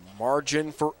 The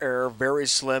margin for error, very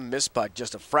slim, missed by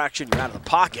just a fraction. You're out of the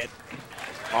pocket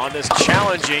on this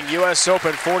challenging U.S.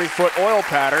 Open 40-foot oil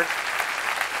pattern.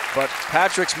 But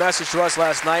Patrick's message to us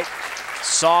last night,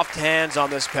 soft hands on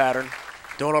this pattern.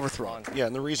 Don't overthrow it. Yeah,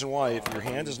 and the reason why, if your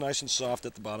hand is nice and soft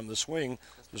at the bottom of the swing,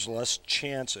 there's less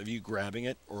chance of you grabbing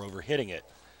it or overhitting it,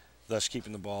 thus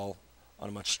keeping the ball on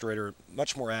a much straighter,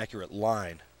 much more accurate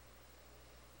line.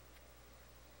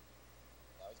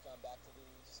 Now he's gone back to the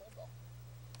same ball.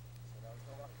 So now he's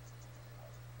no longer using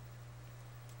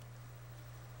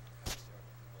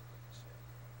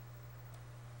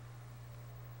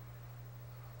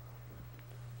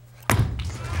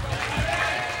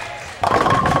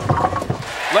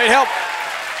 2 Late help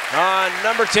on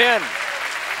number 10.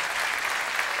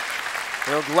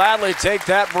 He'll gladly take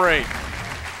that break.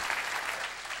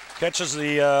 Catches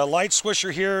the light swisher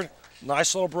here.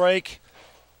 Nice little break.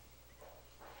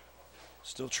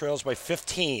 Still trails by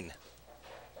 15.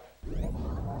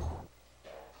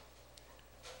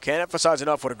 Can't emphasize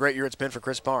enough what a great year it's been for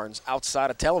Chris Barnes outside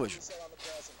of television.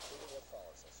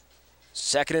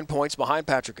 2nd in points behind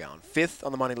Patrick Allen. 5th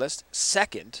on the money list.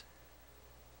 2nd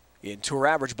in tour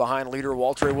average behind leader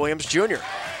Walter A. Williams Jr.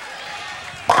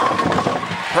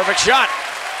 Perfect shot.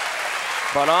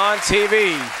 But on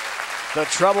TV, the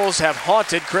troubles have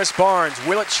haunted Chris Barnes.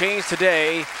 Will it change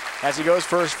today as he goes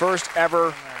for his first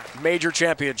ever major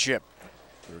championship?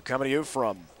 We're coming to you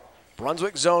from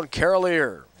Brunswick Zone,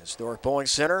 Carolier, historic bowling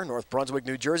center, North Brunswick,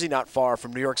 New Jersey, not far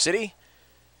from New York City.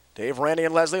 Dave, Randy,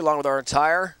 and Leslie, along with our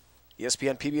entire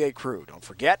ESPN PBA crew. Don't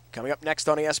forget, coming up next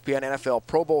on ESPN NFL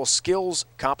Pro Bowl Skills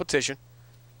Competition.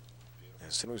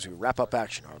 As soon as we wrap up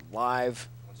action, our live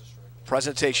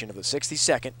presentation of the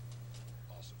 62nd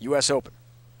U.S. Open.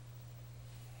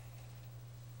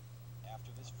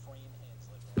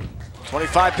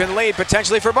 25-pin lead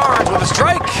potentially for Barnes with a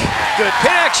strike. Good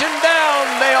pin action,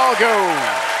 down they all go.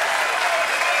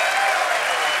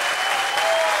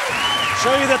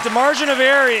 Show you that the margin of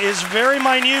error is very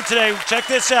minute today. Check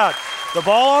this out. The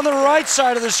ball on the right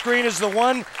side of the screen is the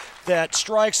one that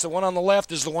strikes. The one on the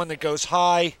left is the one that goes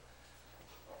high.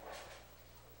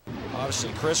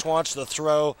 Obviously, Chris wants to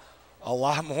throw a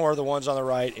lot more of the ones on the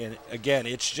right, and again,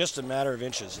 it's just a matter of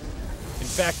inches. In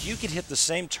fact, you could hit the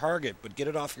same target, but get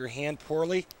it off your hand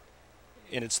poorly,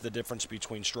 and it's the difference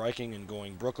between striking and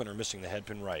going Brooklyn or missing the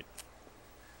headpin right.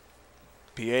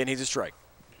 PA needs a strike.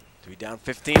 To be down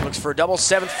 15, looks for a double,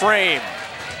 7th frame.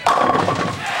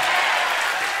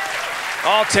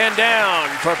 All 10 down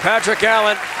for Patrick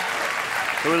Allen,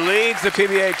 who leads the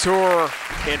PBA Tour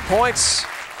in points.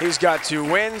 He's got 2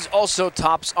 wins, also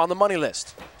tops on the money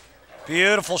list.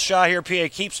 Beautiful shot here. PA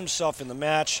keeps himself in the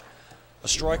match. A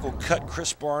strike will cut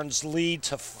Chris Barnes' lead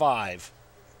to 5.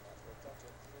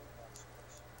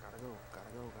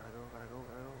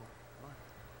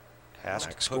 Has to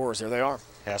put, scores, there they are.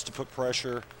 Has to put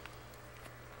pressure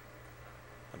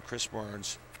on Chris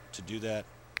Barnes. To do that,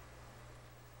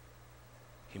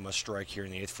 he must strike here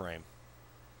in the 8th frame.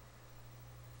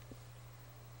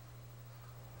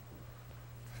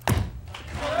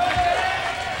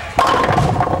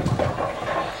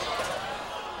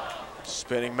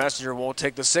 Spinning Messenger won't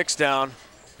take the 6 down,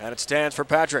 and it stands for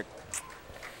Patrick.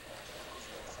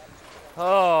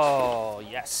 Oh,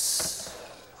 yes.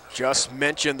 Just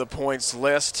mentioned the points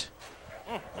list.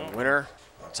 The winner,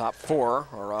 the top 4,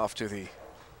 are off to the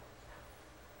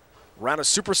round of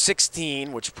Super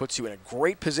 16, which puts you in a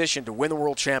great position to win the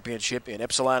World Championship in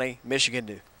Ypsilanti, Michigan,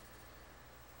 to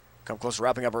come close to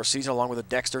wrapping up our season along with the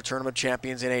Dexter Tournament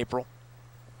champions in April.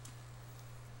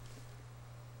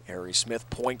 Harry Smith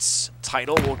points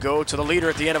title will go to the leader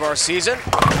at the end of our season.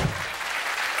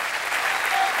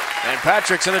 And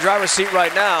Patrick's in the driver's seat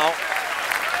right now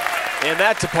in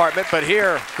that department, but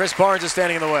here, Chris Barnes is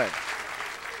standing in the way.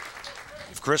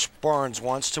 If Chris Barnes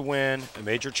wants to win a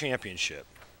major championship,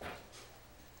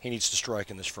 he needs to strike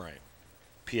in this frame.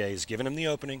 PA has given him the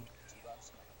opening.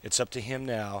 It's up to him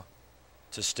now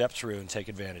to step through and take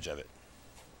advantage of it.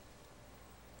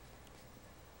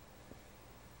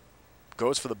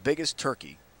 Goes for the biggest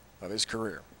turkey of his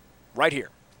career, right here.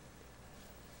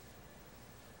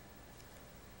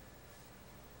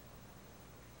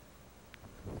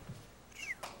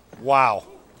 Wow.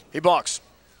 He balks.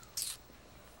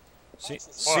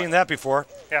 Seen that before.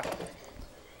 Yeah.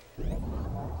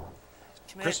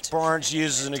 Chris Barnes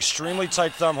uses an extremely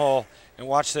tight thumb hole, and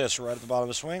watch this, right at the bottom of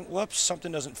the swing. Whoops,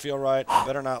 something doesn't feel right. I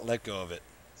better not let go of it.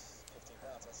 15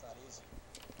 pounds, that's not easy.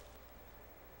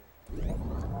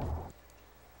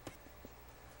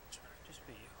 Just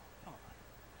be you. Come on.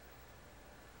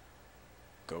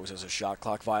 Goes as a shot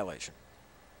clock violation.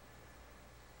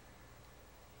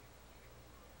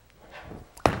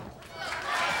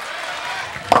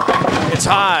 It's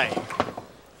high.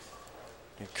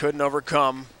 He couldn't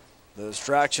overcome the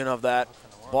distraction of that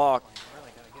balk.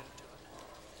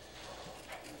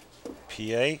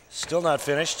 PA still not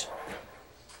finished.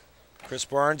 Chris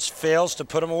Barnes fails to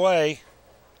put him away.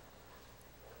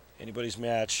 Anybody's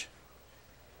match.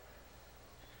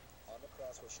 On the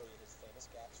cross, we'll show you his famous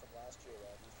gaps from last year.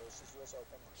 He faced his US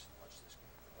Open.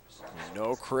 You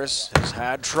know Chris has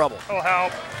had trouble. Oh,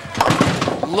 help.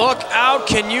 Look out,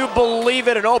 can you believe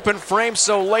it? An open frame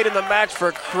so late in the match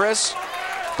for Chris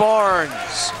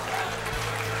Barnes.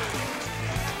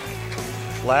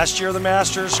 Last year of the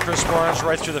Masters, Chris Barnes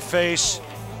right through the face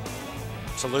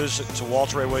to lose it to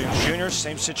Walter Ray Williams Jr.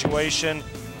 Same situation.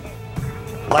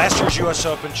 Last year's U.S.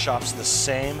 Open chops the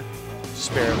same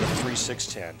spare with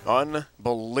 3-6-10.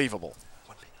 Unbelievable.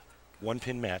 One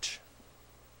pin match.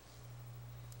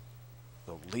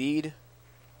 The lead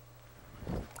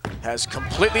has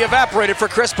completely evaporated for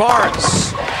Chris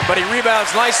Barnes, but he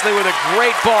rebounds nicely with a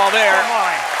great ball there. Still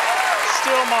mine.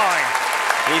 Still mine.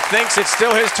 He thinks it's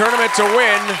still his tournament to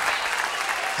win.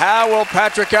 How will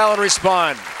Patrick Allen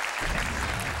respond?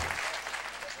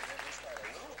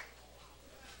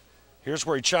 Here's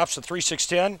where he chops the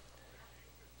 3-6-10.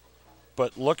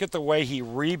 But look at the way he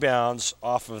rebounds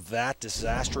off of that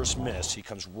disastrous miss. He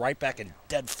comes right back and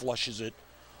dead flushes it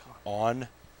on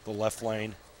the left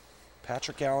lane.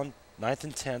 Patrick Allen, 9th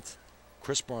and 10th.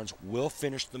 Chris Barnes will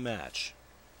finish the match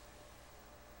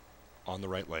on the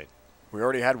right lane. We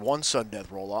already had one sudden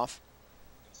death roll off.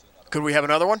 Could we have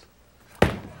another one?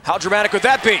 How dramatic would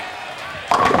that be?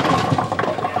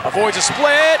 Avoids a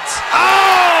split.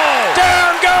 Oh!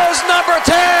 Down goes number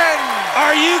 10!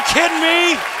 Are you kidding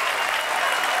me?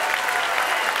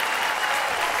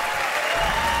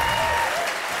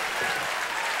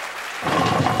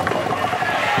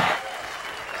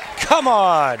 Come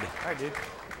on. All right, dude.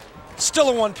 Still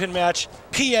a one-pin match.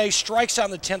 PA strikes out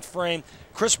in the 10th frame.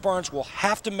 Chris Barnes will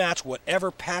have to match whatever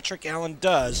Patrick Allen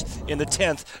does in the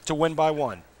 10th to win by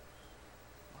 1.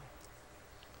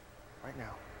 Right now.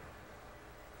 Right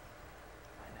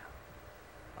now.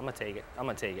 I'm going to take it. I'm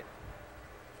going to take it.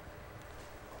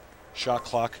 Shot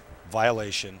clock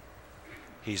violation.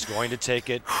 He's going to take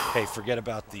it. Hey, forget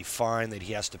about the fine that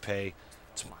he has to pay.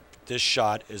 This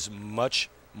shot is much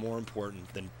more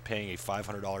important than paying a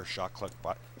 $500 shot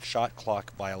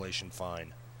clock violation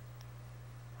fine.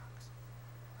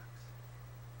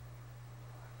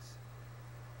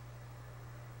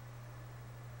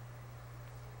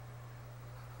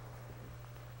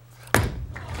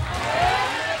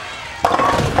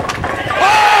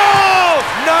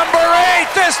 Oh! Number 8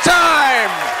 this time!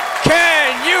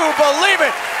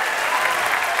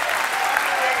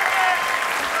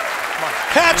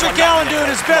 Patrick Allen doing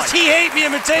his best. He hate me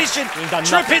imitation.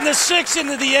 Tripping the 6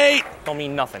 into the 8. Don't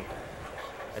mean nothing.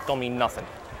 It don't mean nothing.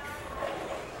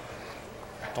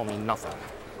 Don't mean nothing.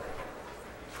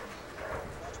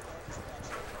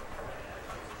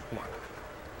 Come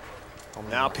on.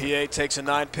 Now PA takes a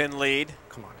 9-pin lead.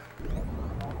 Come on.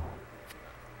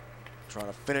 Trying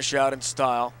to finish out in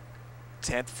style.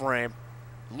 10th frame.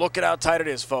 Look at how tight it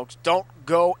is, folks. Don't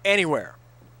go anywhere.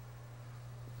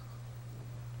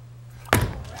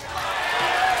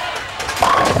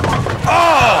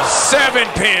 Oh,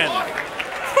 7-pin.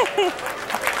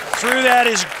 Threw that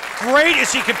as great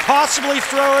as he could possibly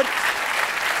throw it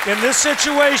in this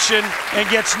situation and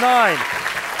gets 9.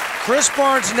 Chris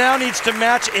Barnes now needs to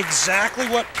match exactly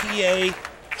what PA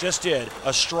just did.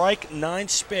 A strike, 9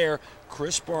 spare.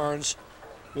 Chris Barnes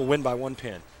will win by 1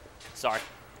 pin. Sorry.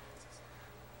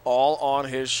 All on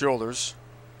his shoulders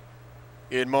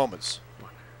in moments.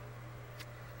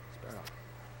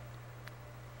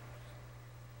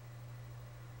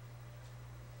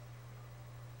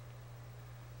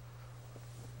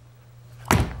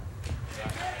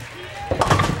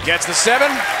 Gets the 7,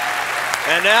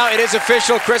 and now it is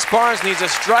official. Chris Barnes needs a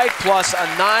strike plus a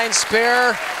 9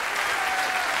 spare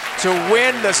to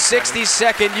win the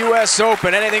 62nd U.S.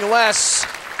 Open. Anything less,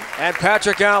 and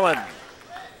Patrick Allen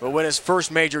will win his first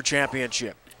major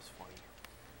championship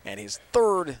and his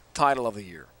 3rd title of the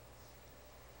year.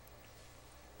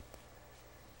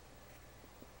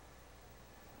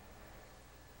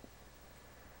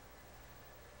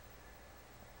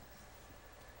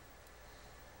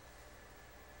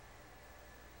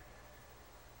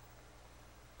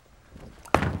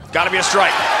 Got to be a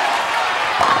strike.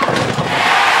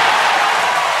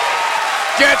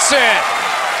 Gets it.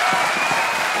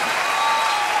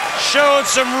 Showed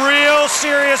some real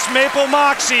serious Maple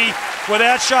moxie with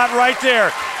that shot right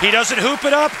there. He doesn't hoop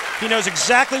it up. He knows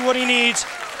exactly what he needs.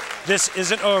 This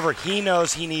isn't over. He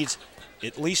knows he needs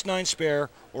at least 9 spare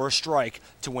or a strike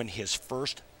to win his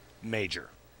first major.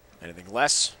 Anything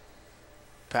less,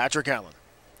 Patrick Allen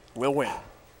will win.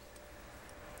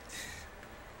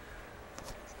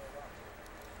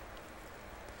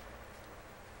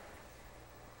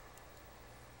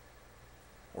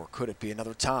 Or could it be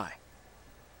another tie?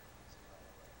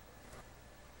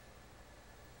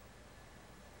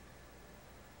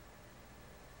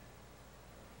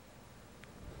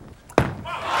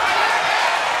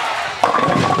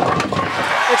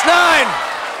 It's 9!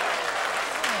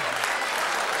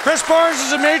 Chris Barnes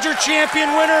is a major champion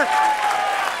winner.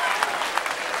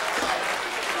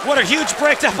 What a huge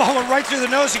break. That ball went right through the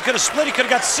nose. He could have split. He could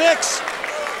have got 6.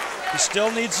 He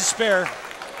still needs a spare.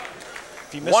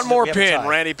 One more pin,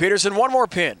 Randy Peterson. One more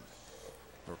pin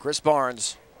for Chris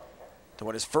Barnes to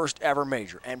win his first ever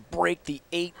major and break the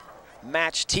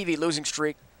 8-match TV losing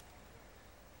streak.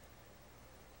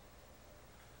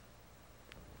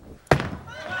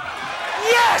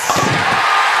 Yes!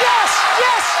 Yes!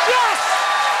 Yes! Yes!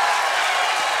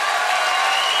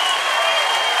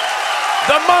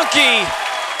 The monkey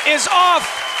is off.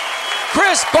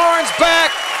 Chris Barnes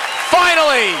back,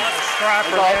 finally. That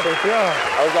was awesome. Yeah.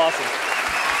 That was awesome.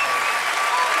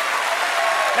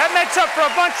 That makes up for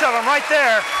a bunch of them right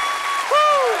there.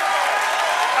 Woo!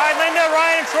 All right, Linda,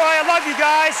 Ryan, and Troy, I love you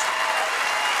guys.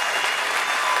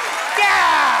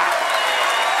 Yeah!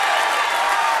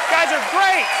 You guys are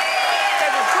great. You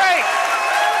guys are great.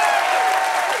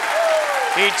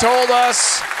 He told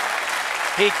us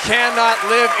he cannot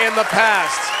live in the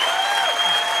past.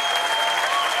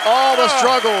 All the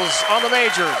struggles on the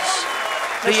majors.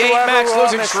 The 8-match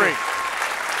losing streak.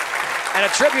 And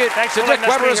a tribute to Dick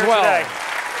Weber as well. Today.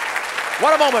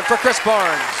 What a moment for Chris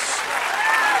Barnes.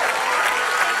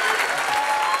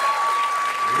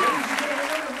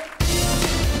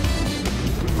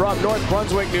 From North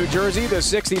Brunswick, New Jersey, the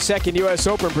 62nd U.S.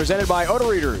 Open presented by Auto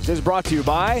Readers is brought to you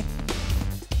by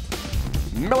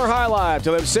Miller High Life.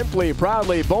 To live simply,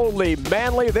 proudly, boldly,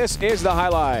 manly, this is the High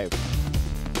Life.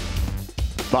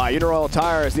 By Uniroyal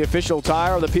Tires, the official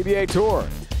tire of the PBA Tour.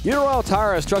 Uniroyal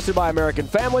Tire is trusted by American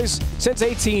families since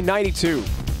 1892.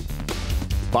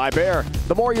 By Bear,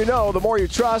 the more you know, the more you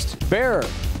trust, Bear.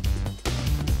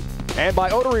 And by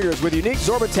Odor Readers with unique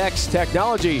Zorbatex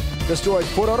technology, destroys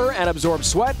foot odor and absorbs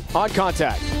sweat on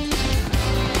contact.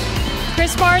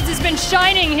 Chris Barnes has been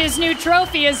shining his new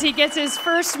trophy as he gets his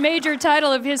first major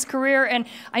title of his career. And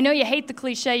I know you hate the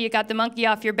cliche, you got the monkey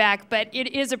off your back, but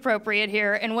it is appropriate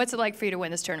here. And what's it like for you to win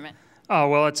this tournament? Oh,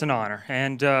 well, it's an honor.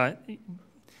 And, you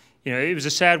know, it was a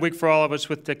sad week for all of us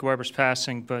with Dick Weber's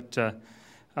passing, but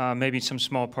maybe some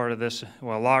small part of this,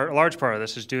 well, a large part of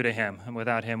this is due to him. And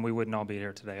without him, we wouldn't all be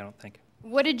here today, I don't think.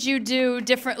 What did you do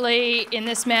differently in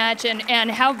this match,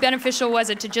 and how beneficial was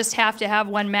it to just have to have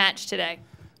one match today?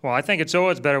 Well, I think it's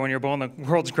always better when you're bowling the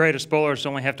world's greatest bowlers to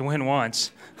only have to win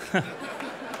once.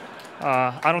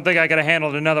 I don't think I could have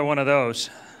handled another one of those.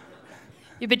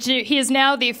 Yeah, but he is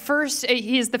now the first,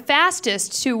 he is the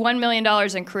fastest to $1 million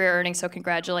in career earnings, so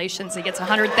congratulations. He gets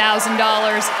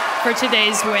 $100,000 for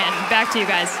today's win. Back to you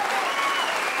guys.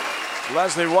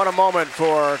 Leslie, what a moment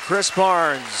for Chris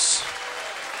Barnes.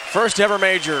 First ever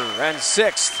major and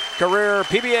 6th career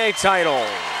PBA title.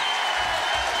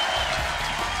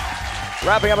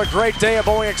 Wrapping up a great day of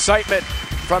bowling excitement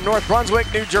from North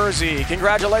Brunswick, New Jersey.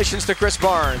 Congratulations to Chris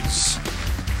Barnes.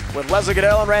 With Leslie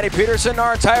Goodell and Randy Peterson,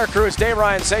 our entire crew, it's Dave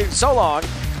Ryan saying so long.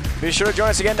 Be sure to join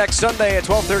us again next Sunday at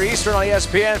 12:30 Eastern on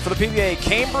ESPN for the PBA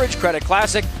Cambridge Credit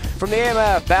Classic from the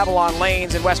AMF Babylon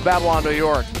Lanes in West Babylon, New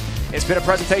York. It's been a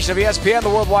presentation of ESPN, the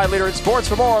worldwide leader in sports.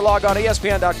 For more, log on to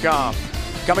ESPN.com.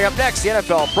 Coming up next, the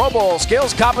NFL Pro Bowl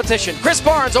skills competition. Chris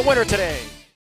Barnes, a winner today.